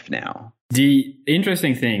for life now. The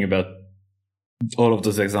interesting thing about all of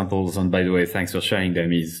those examples, and by the way, thanks for sharing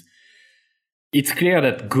them, is it's clear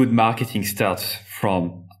that good marketing starts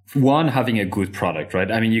from one, having a good product,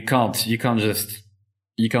 right? I mean, you can't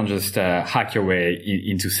just hack your way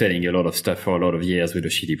into selling a lot of stuff for a lot of years with a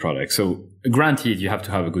shitty product. So granted, you have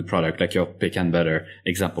to have a good product, like your pecan butter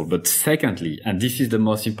example. But secondly, and this is the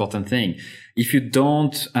most important thing, if you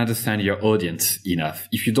don't understand your audience enough,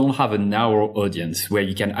 if you don't have a narrow audience where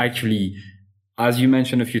you can actually, as you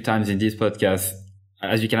mentioned a few times in this podcast,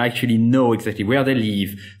 as you can actually know exactly where they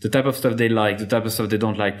live, the type of stuff they like, the type of stuff they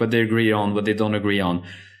don't like, what they agree on, what they don't agree on.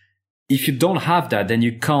 If you don't have that, then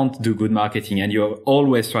you can't do good marketing, and you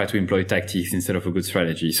always try to employ tactics instead of a good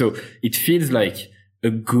strategy. So it feels like a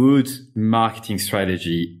good marketing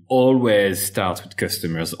strategy always starts with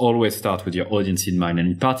customers, always starts with your audience in mind,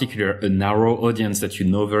 and in particular, a narrow audience that you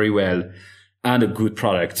know very well and a good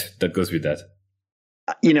product that goes with that.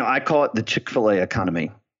 I call it the Chick-fil-A economy.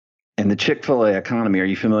 And the Chick-fil-A economy, are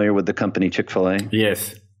you familiar with the company Chick-fil-A?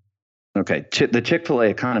 Yes. Okay. The Chick-fil-A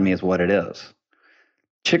economy is what it is.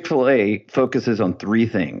 Chick-fil-A focuses on three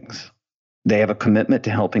things. They have a commitment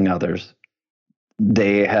to helping others.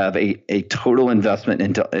 They have a total investment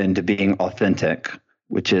into being authentic,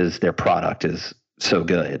 which is their product is so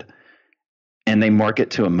good. And they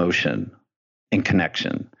market to emotion and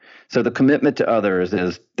connection. So the commitment to others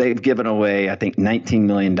is they've given away, I think, $19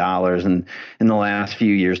 million in the last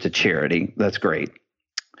few years to charity. That's great.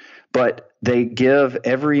 But they give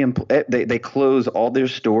they close all their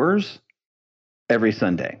stores every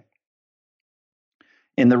Sunday.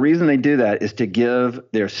 And the reason they do that is to give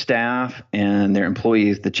their staff and their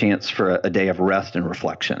employees the chance for a day of rest and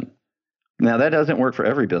reflection. Now, that doesn't work for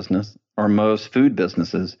every business or most food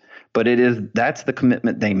businesses, but that's the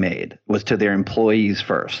commitment they made, was to their employees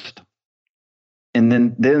first. And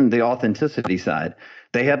then the authenticity side,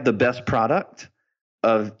 they have the best product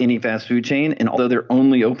of any fast food chain. And although they're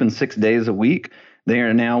only open 6 days a week, they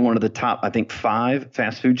are now one of the top, I think, 5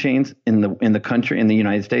 fast food chains in the country, in the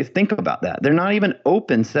United States. Think about that. They're not even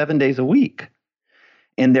open 7 days a week.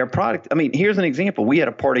 And their product, I mean, here's an example. We had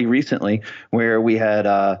a party recently where we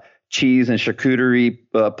had cheese and charcuterie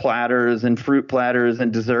platters and fruit platters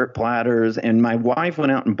and dessert platters. And my wife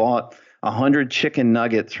went out and bought 100 chicken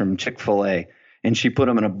nuggets from Chick-fil-A, and she put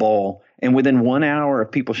them in a bowl. And within 1 hour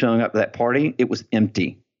of people showing up to that party, it was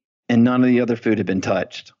empty. And none of the other food had been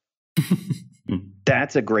touched.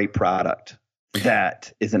 That's a great product.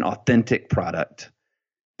 That is an authentic product.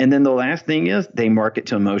 And then the last thing is they market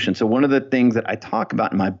to emotion. So one of the things that I talk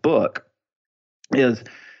about in my book is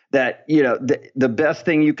that, the best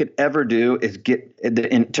thing you could ever do is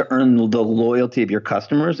to earn the loyalty of your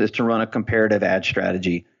customers is to run a comparative ad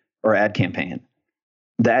strategy or ad campaign.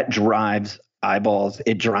 That drives eyeballs.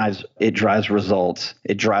 It drives results.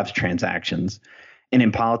 It drives transactions. And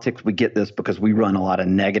in politics, we get this because we run a lot of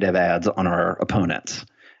negative ads on our opponents.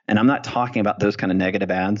 And I'm not talking about those kind of negative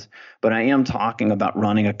ads, but I am talking about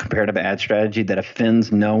running a comparative ad strategy that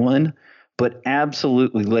offends no one, but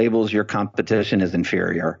absolutely labels your competition as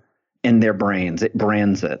inferior in their brains. It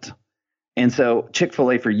brands it. And so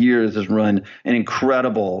Chick-fil-A for years has run an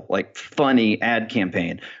incredible, like, funny ad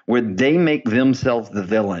campaign where they make themselves the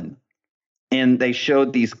villain. And they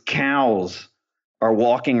showed these cows are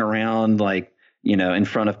walking around, like, in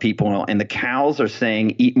front of people, and the cows are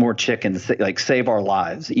saying, "Eat more chicken," like, "Save our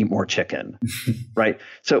lives, eat more chicken." Right?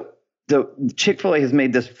 So the Chick-fil-A has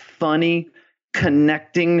made this funny,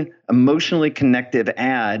 connecting, emotionally connective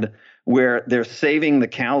ad where they're saving the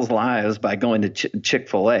cows' lives by going to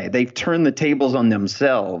Chick-fil-A. They've turned the tables on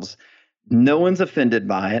themselves. No one's offended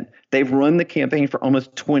by it. They've run the campaign for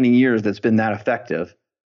almost 20 years that's been that effective.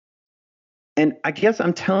 And I guess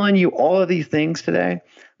I'm telling you all of these things today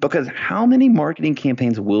because how many marketing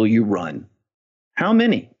campaigns will you run? How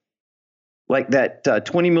many? Like that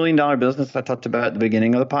 $20 million business I talked about at the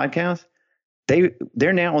beginning of the podcast,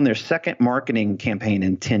 they're now on their second marketing campaign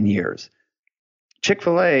in 10 years.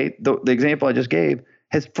 Chick-fil-A, the example I just gave,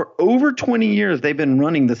 has for over 20 years, they've been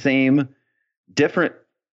running the same different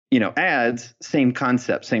ads, same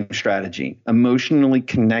concept, same strategy, emotionally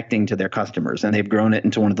connecting to their customers. And they've grown it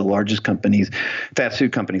into one of the largest companies, fast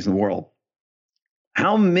food companies in the world.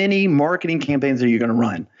 How many marketing campaigns are you going to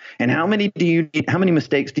run? And how many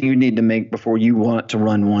mistakes do you need to make before you want to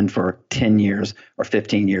run one for 10 years or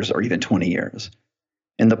 15 years or even 20 years?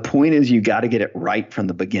 And the point is, you got to get it right from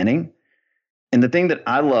the beginning. And the thing that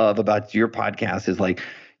I love about your podcast is, like,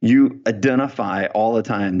 you identify all the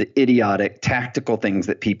time the idiotic tactical things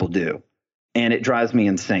that people do. And it drives me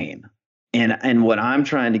insane. And what I'm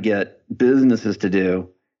trying to get businesses to do,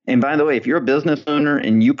 and by the way, if you're a business owner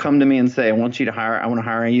and you come to me and say, I want to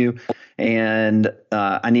hire you, and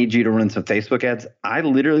I need you to run some Facebook ads, I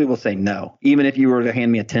literally will say no. Even if you were to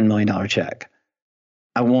hand me a $10 million check,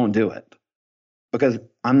 I won't do it because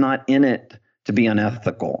I'm not in it to be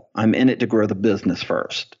unethical. I'm in it to grow the business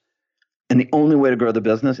first. And the only way to grow the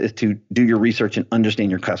business is to do your research and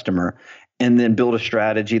understand your customer, and then build a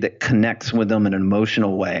strategy that connects with them in an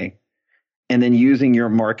emotional way, and then using your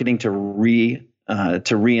marketing to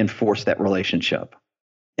reinforce that relationship.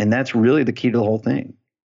 And that's really the key to the whole thing.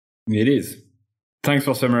 It is. Thanks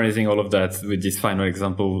for summarizing all of that with this final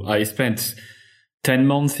example. I spent 10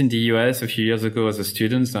 months in the US a few years ago as a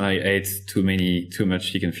student, and I ate too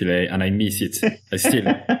much chicken fillet, and I miss it.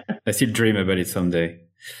 I still dream about it someday.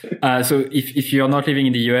 So if you're not living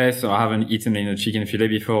in the US or haven't eaten a chicken fillet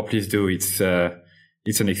before, please do. It's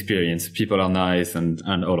an experience. People are nice and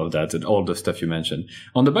all of that, and all the stuff you mentioned.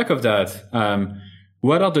 On the back of that,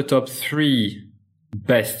 what are the top 3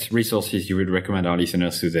 best resources you would recommend our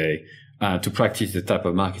listeners today to practice the type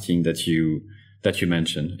of marketing that you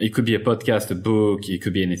mentioned? It could be a podcast, a book, it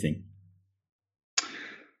could be anything.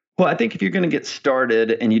 Well, I think if you're going to get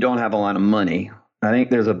started and you don't have a lot of money, I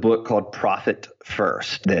think there's a book called Profit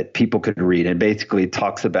First that people could read. And basically it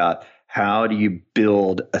talks about how do you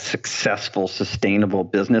build a successful, sustainable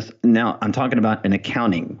business. Now, I'm talking about in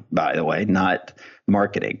accounting, by the way, not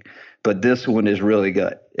marketing. But this one is really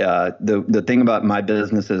good. The thing about my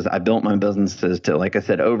business is I built my businesses to, like I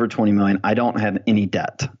said, over 20 million. I don't have any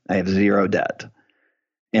debt. I have zero debt.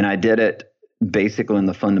 And I did it basically in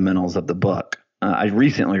the fundamentals of the book. I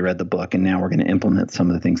recently read the book, and now we're going to implement some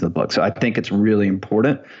of the things in the book. So I think it's really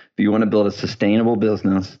important if you want to build a sustainable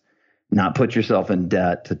business, not put yourself in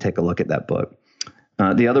debt, to take a look at that book.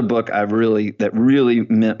 The other book that really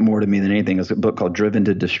meant more to me than anything is a book called Driven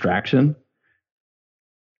to Distraction.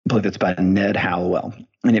 I believe it's by Ned Hallowell.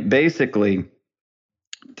 And it basically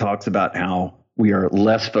talks about how we are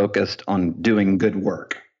less focused on doing good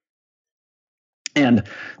work. And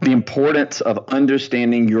the importance of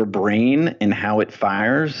understanding your brain and how it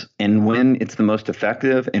fires, and when it's the most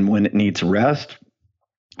effective and when it needs rest,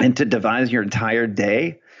 and to devise your entire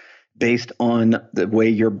day based on the way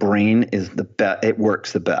your brain is it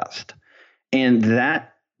works the best. And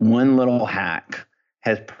that one little hack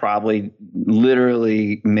has probably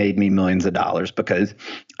literally made me millions of dollars, because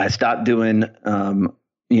I stopped doing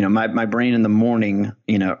my brain in the morning,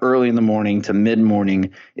 early in the morning to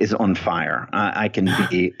mid-morning is on fire. I can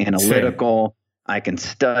be analytical, I can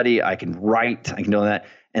study, I can write, I can do that.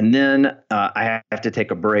 And then I have to take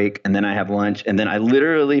a break, and then I have lunch. And then I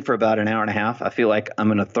literally, for about an hour and a half, I feel like I'm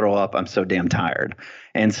going to throw up. I'm so damn tired.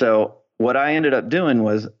 And so what I ended up doing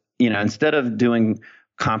was, instead of doing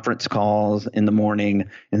conference calls in the morning,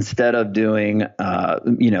 instead of doing,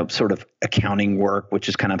 sort of accounting work, which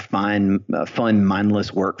is kind of fun,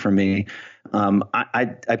 mindless work for me,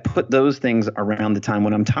 I put those things around the time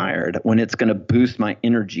when I'm tired, when it's going to boost my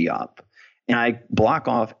energy up. And I block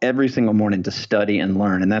off every single morning to study and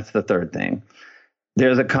learn. And that's the third thing.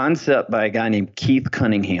 There's a concept by a guy named Keith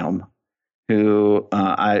Cunningham,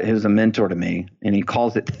 who's a mentor to me, and he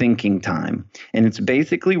calls it thinking time. And it's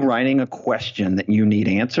basically writing a question that you need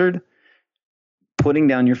answered, putting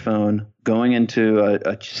down your phone, going into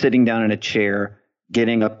sitting down in a chair,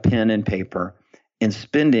 getting a pen and paper, and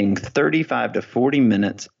spending 35 to 40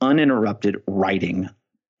 minutes uninterrupted writing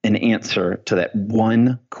an answer to that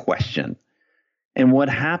one question. And what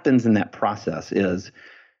happens in that process is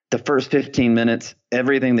the first 15 minutes,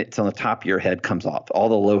 everything that's on the top of your head comes off, all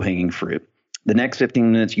the low-hanging fruit. The next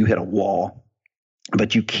 15 minutes, you hit a wall,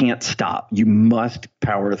 but you can't stop. You must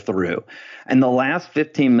power through. And the last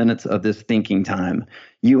 15 minutes of this thinking time,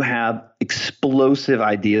 you have explosive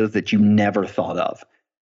ideas that you never thought of.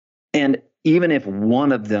 And even if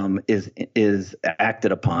one of them is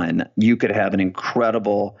acted upon, you could have an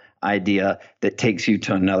incredible idea that takes you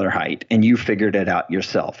to another height, and you figured it out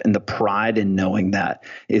yourself. And the pride in knowing that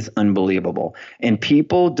is unbelievable. And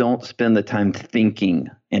people don't spend the time thinking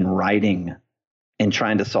and writing and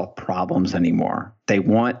trying to solve problems anymore. They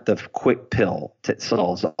want the quick pill that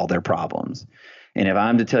solves all their problems. And if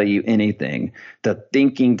I'm to tell you anything, the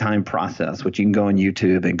thinking time process, which you can go on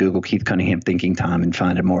YouTube and Google Keith Cunningham thinking time and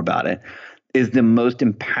find out more about it, is the most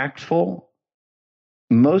impactful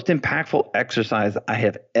exercise I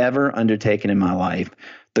have ever undertaken in my life.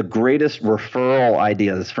 The greatest referral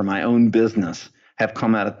ideas for my own business have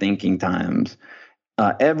come out of thinking times.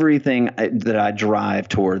 Everything that I drive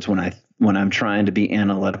towards when I'm trying to be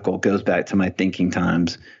analytical goes back to my thinking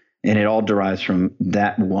times, and it all derives from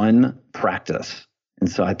that one practice.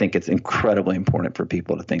 And so I think it's incredibly important for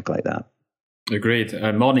people to think like that. Great.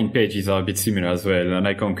 Morning pages are a bit similar as well, and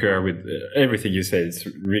I concur with everything you said. It's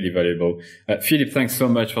really valuable. Philip, thanks so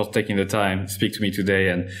much for taking the time to speak to me today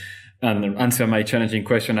and answer my challenging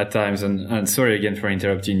question at times. And sorry again for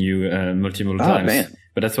interrupting you multiple times. Man.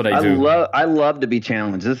 But that's what I do. I love to be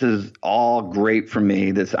challenged. This is all great for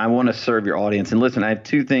me. I want to serve your audience. And listen, I have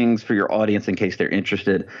two things for your audience in case they're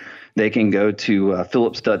interested. They can go to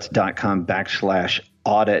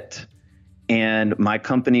philipstutz.com/audit. And my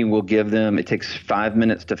company will give them, it takes 5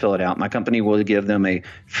 minutes to fill it out. My company will give them a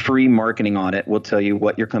free marketing audit. We'll tell you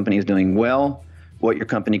what your company is doing well, what your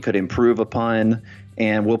company could improve upon,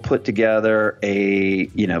 and we'll put together a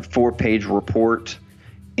 4-page report.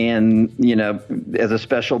 And, as a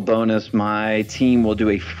special bonus, my team will do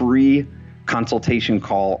a free consultation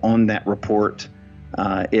call on that report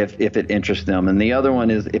if it interests them. And the other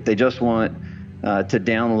one is if they just want to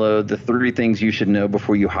download the 3 things you should know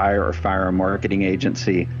before you hire or fire a marketing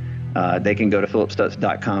agency, they can go to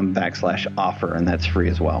philipstutz.com/offer, and that's free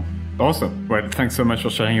as well. Awesome. Well, thanks so much for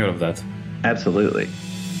sharing all of that. Absolutely.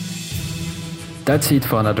 That's it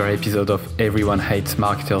for another episode of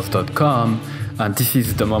everyonehatesmarketers.com. And this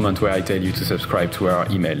is the moment where I tell you to subscribe to our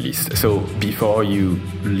email list. So before you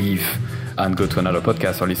leave and go to another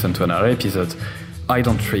podcast or listen to another episode, I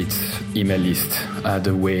don't treat email list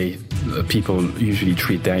the way people usually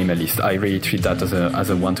treat their email list. I really treat that as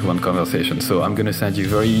a one-to-one conversation. So I'm going to send you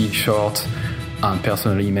very short and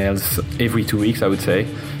personal emails every 2 weeks, I would say.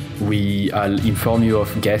 I'll inform you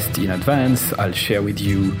of guests in advance. I'll share with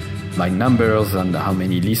you my numbers and how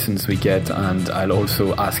many listens we get, and I'll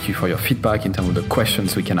also ask you for your feedback in terms of the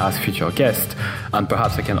questions we can ask future guests, and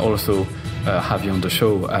perhaps I can also have you on the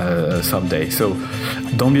show someday. So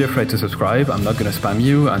don't be afraid to subscribe. I'm not going to spam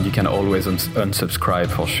you, and you can always unsubscribe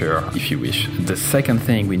for sure if you wish. The second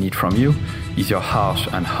thing we need from you is your harsh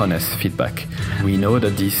and honest feedback. We know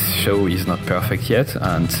that this show is not perfect yet,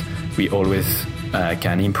 and we always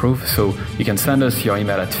can improve. So you can send us your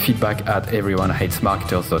email at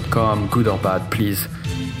feedback@everyonehatesmarketers.com. Good or bad, please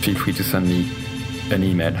feel free to send me an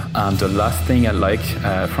email. And the last thing I'd like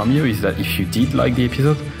from you is that if you did like the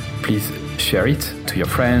episode, please share it to your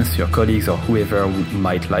friends, your colleagues, or whoever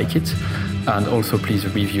might like it. And also please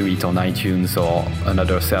review it on iTunes or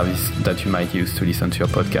another service that you might use to listen to your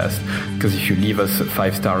podcast. Because if you leave us a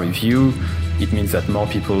 5-star review, it means that more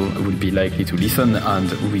people will be likely to listen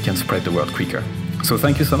and we can spread the word quicker. So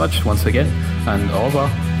thank you so much once again, and au revoir.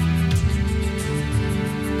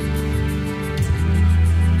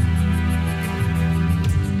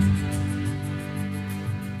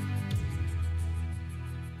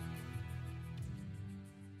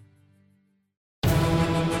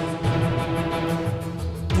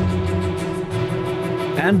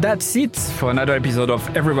 And that's it for another episode of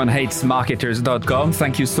EveryoneHatesMarketers.com.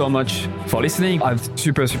 Thank you so much for listening. I'm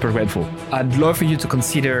super grateful. I'd love for you to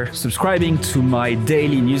consider subscribing to my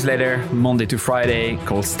daily newsletter, Monday to Friday,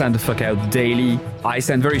 called Stand the Fuck Out Daily. I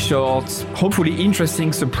send very short, hopefully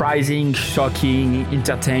interesting, surprising, shocking,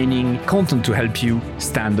 entertaining content to help you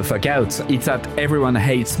stand the fuck out. It's at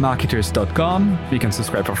EveryoneHatesMarketers.com. You can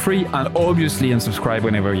subscribe for free and obviously unsubscribe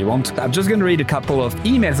whenever you want. I'm just going to read a couple of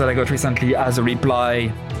emails that I got recently as a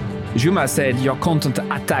reply. Juma said, your content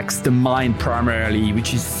attacks the mind primarily,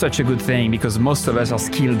 which is such a good thing because most of us are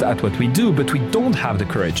skilled at what we do, but we don't have the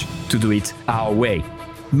courage to do it our way.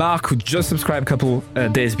 Mark, who just subscribed a couple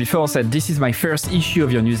days before, said, this is my first issue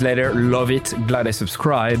of your newsletter. Love it. Glad I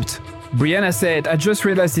subscribed. Brianna said, I just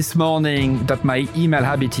realized this morning that my email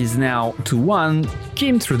habit is now to 1,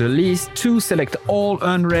 skim through the list, 2, select all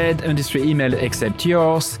unread industry email except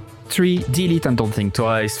yours, 3, delete and don't think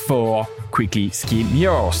twice, 4, quickly skim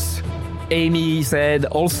yours. Amy said,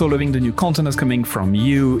 also loving the new content that's coming from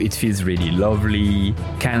you. It feels really lovely.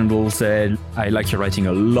 Candle said, I like your writing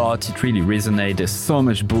a lot. It really resonates. There's so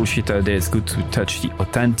much bullshit out there. It's good to touch the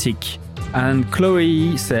authentic. And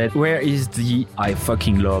Chloe said, where is the I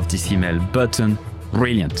fucking love this email button?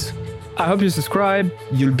 Brilliant. I hope you subscribe.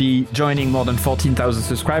 You'll be joining more than 14,000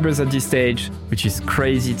 subscribers at this stage, which is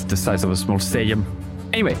crazy. It's the size of a small stadium.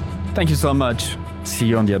 Anyway, thank you so much. See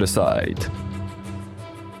you on the other side.